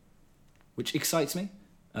 which excites me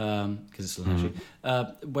because it's Slaaneshi.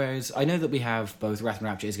 Whereas I know that we have both Wrath and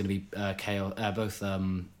Rapture is going to be chaos, both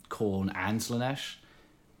Khorne and Slaanesh.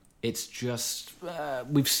 It's just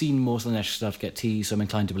we've seen more Slaanesh stuff get teased, so I'm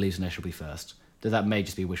inclined to believe Slaanesh will be first. Though that may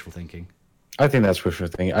just be wishful thinking. I think that's wishful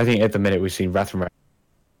thinking. I think at the minute we've seen Wrath and Rapture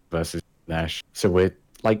versus Slaanesh, so we're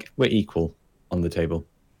equal on the table.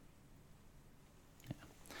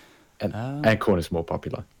 And Khorne is more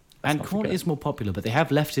popular. And Khorne is more popular, but they have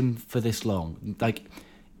left him for this long. Like,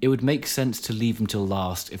 it would make sense to leave him till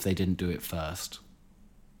last if they didn't do it first.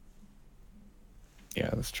 Yeah,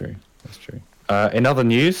 that's true. That's true. In other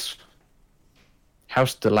news,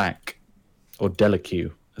 House Delac, or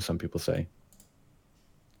Delaque, as some people say.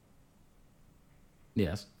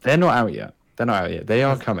 Yes. They're not out yet. They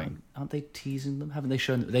are coming. Aren't they teasing them? Haven't they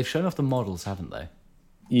shown? They've shown off the models, haven't they?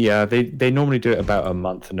 Yeah, they normally do it about a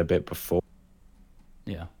month and a bit before.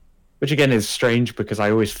 Yeah. Which again is strange because I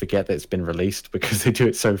always forget that it's been released because they do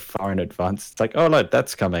it so far in advance. It's like, oh look,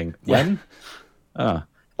 that's coming. When?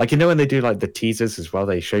 Like, you know when they do like the teasers as well,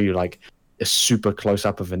 they show you like a super close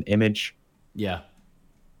up of an image. Yeah.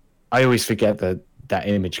 I always forget that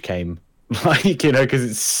image came, like, you know, because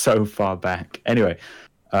it's so far back. Anyway,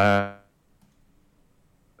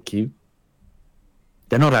 cute.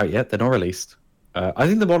 They're not out yet. They're not released. I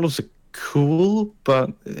think the models are cool,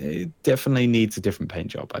 but it definitely needs a different paint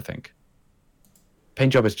job, I think.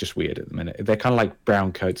 Paint job is just weird at the minute. They're kind of like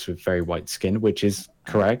brown coats with very white skin, which is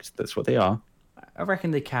correct. That's what they are. I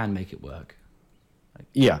reckon they can make it work.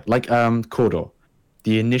 Yeah, like Cawdor.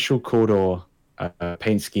 The initial Cawdor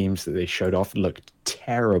paint schemes that they showed off looked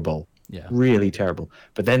terrible. Yeah. Really terrible.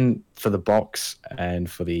 But then for the box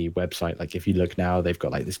and for the website, like if you look now, they've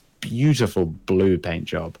got like this beautiful blue paint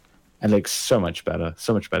job. And looks so much better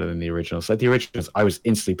than the originals. Like the originals, I was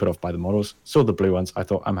instantly put off by the models. Saw the blue ones, I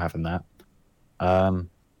thought, I'm having that.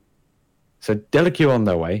 So Delaque on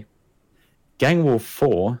their way. Gang War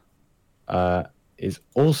 4 is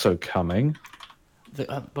also coming. But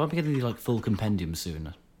I'm getting the full compendium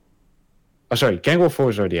soon. Oh, sorry, Gang War 4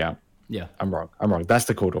 is already out. Yeah. I'm wrong. That's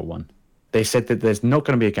the Cawdor one. They said that there's not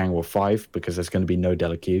going to be a Gang War 5 because there's going to be no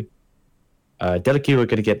Delaque. Delaque are going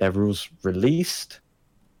to get their rules released.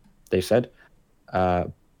 They said,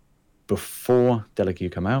 before Delaque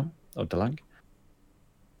come out, or Delac.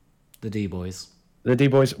 The D-Boys. The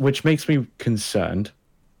D-Boys, which makes me concerned,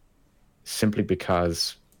 simply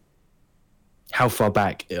because how far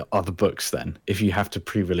back are the books then, if you have to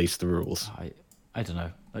pre-release the rules? I don't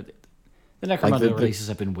know. The Necromunda releases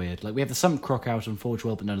have been weird. Like, we have the Sump Croc out on Forge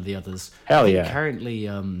World, but none of the others. Hell yeah. Currently,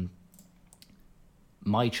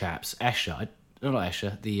 my chaps, Escher, not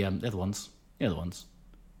Escher, the other ones. The other ones.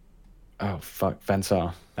 Oh, fuck.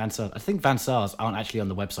 Vansar. I think Vansars aren't actually on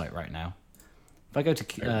the website right now. If I go to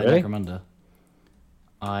really? Necromunda,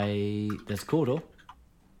 there's Cawdor.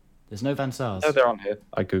 There's no Vansars. No, they're on here.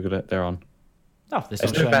 I googled it. They're on. Oh,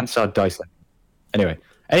 there's no Vansar dice. Anyway,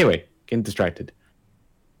 getting distracted.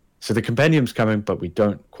 So the compendium's coming, but we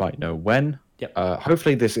don't quite know when. Yep.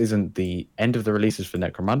 Hopefully this isn't the end of the releases for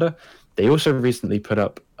Necromunda. They also recently put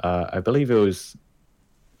up, I believe it was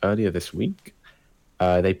earlier this week,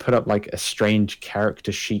 they put up like a strange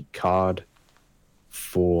character sheet card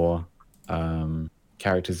for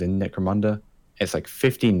characters in Necromunda. It's like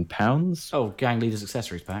 £15. Oh, Gang Leaders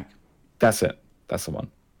Accessories Pack. That's it. That's the one.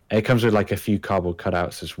 And it comes with like a few cardboard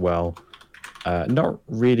cutouts as well. Not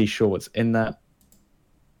really sure what's in that.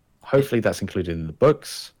 Hopefully that's included in the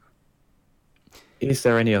books. Is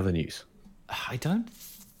there any other news? I don't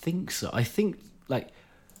think so. I think, like,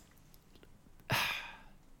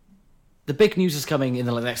 the big news is coming in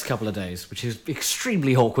the next couple of days, which is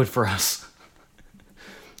extremely awkward for us.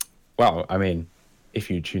 Well, I mean, if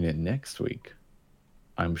you tune in next week,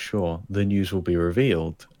 I'm sure the news will be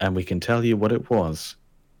revealed and we can tell you what it was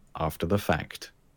after the fact.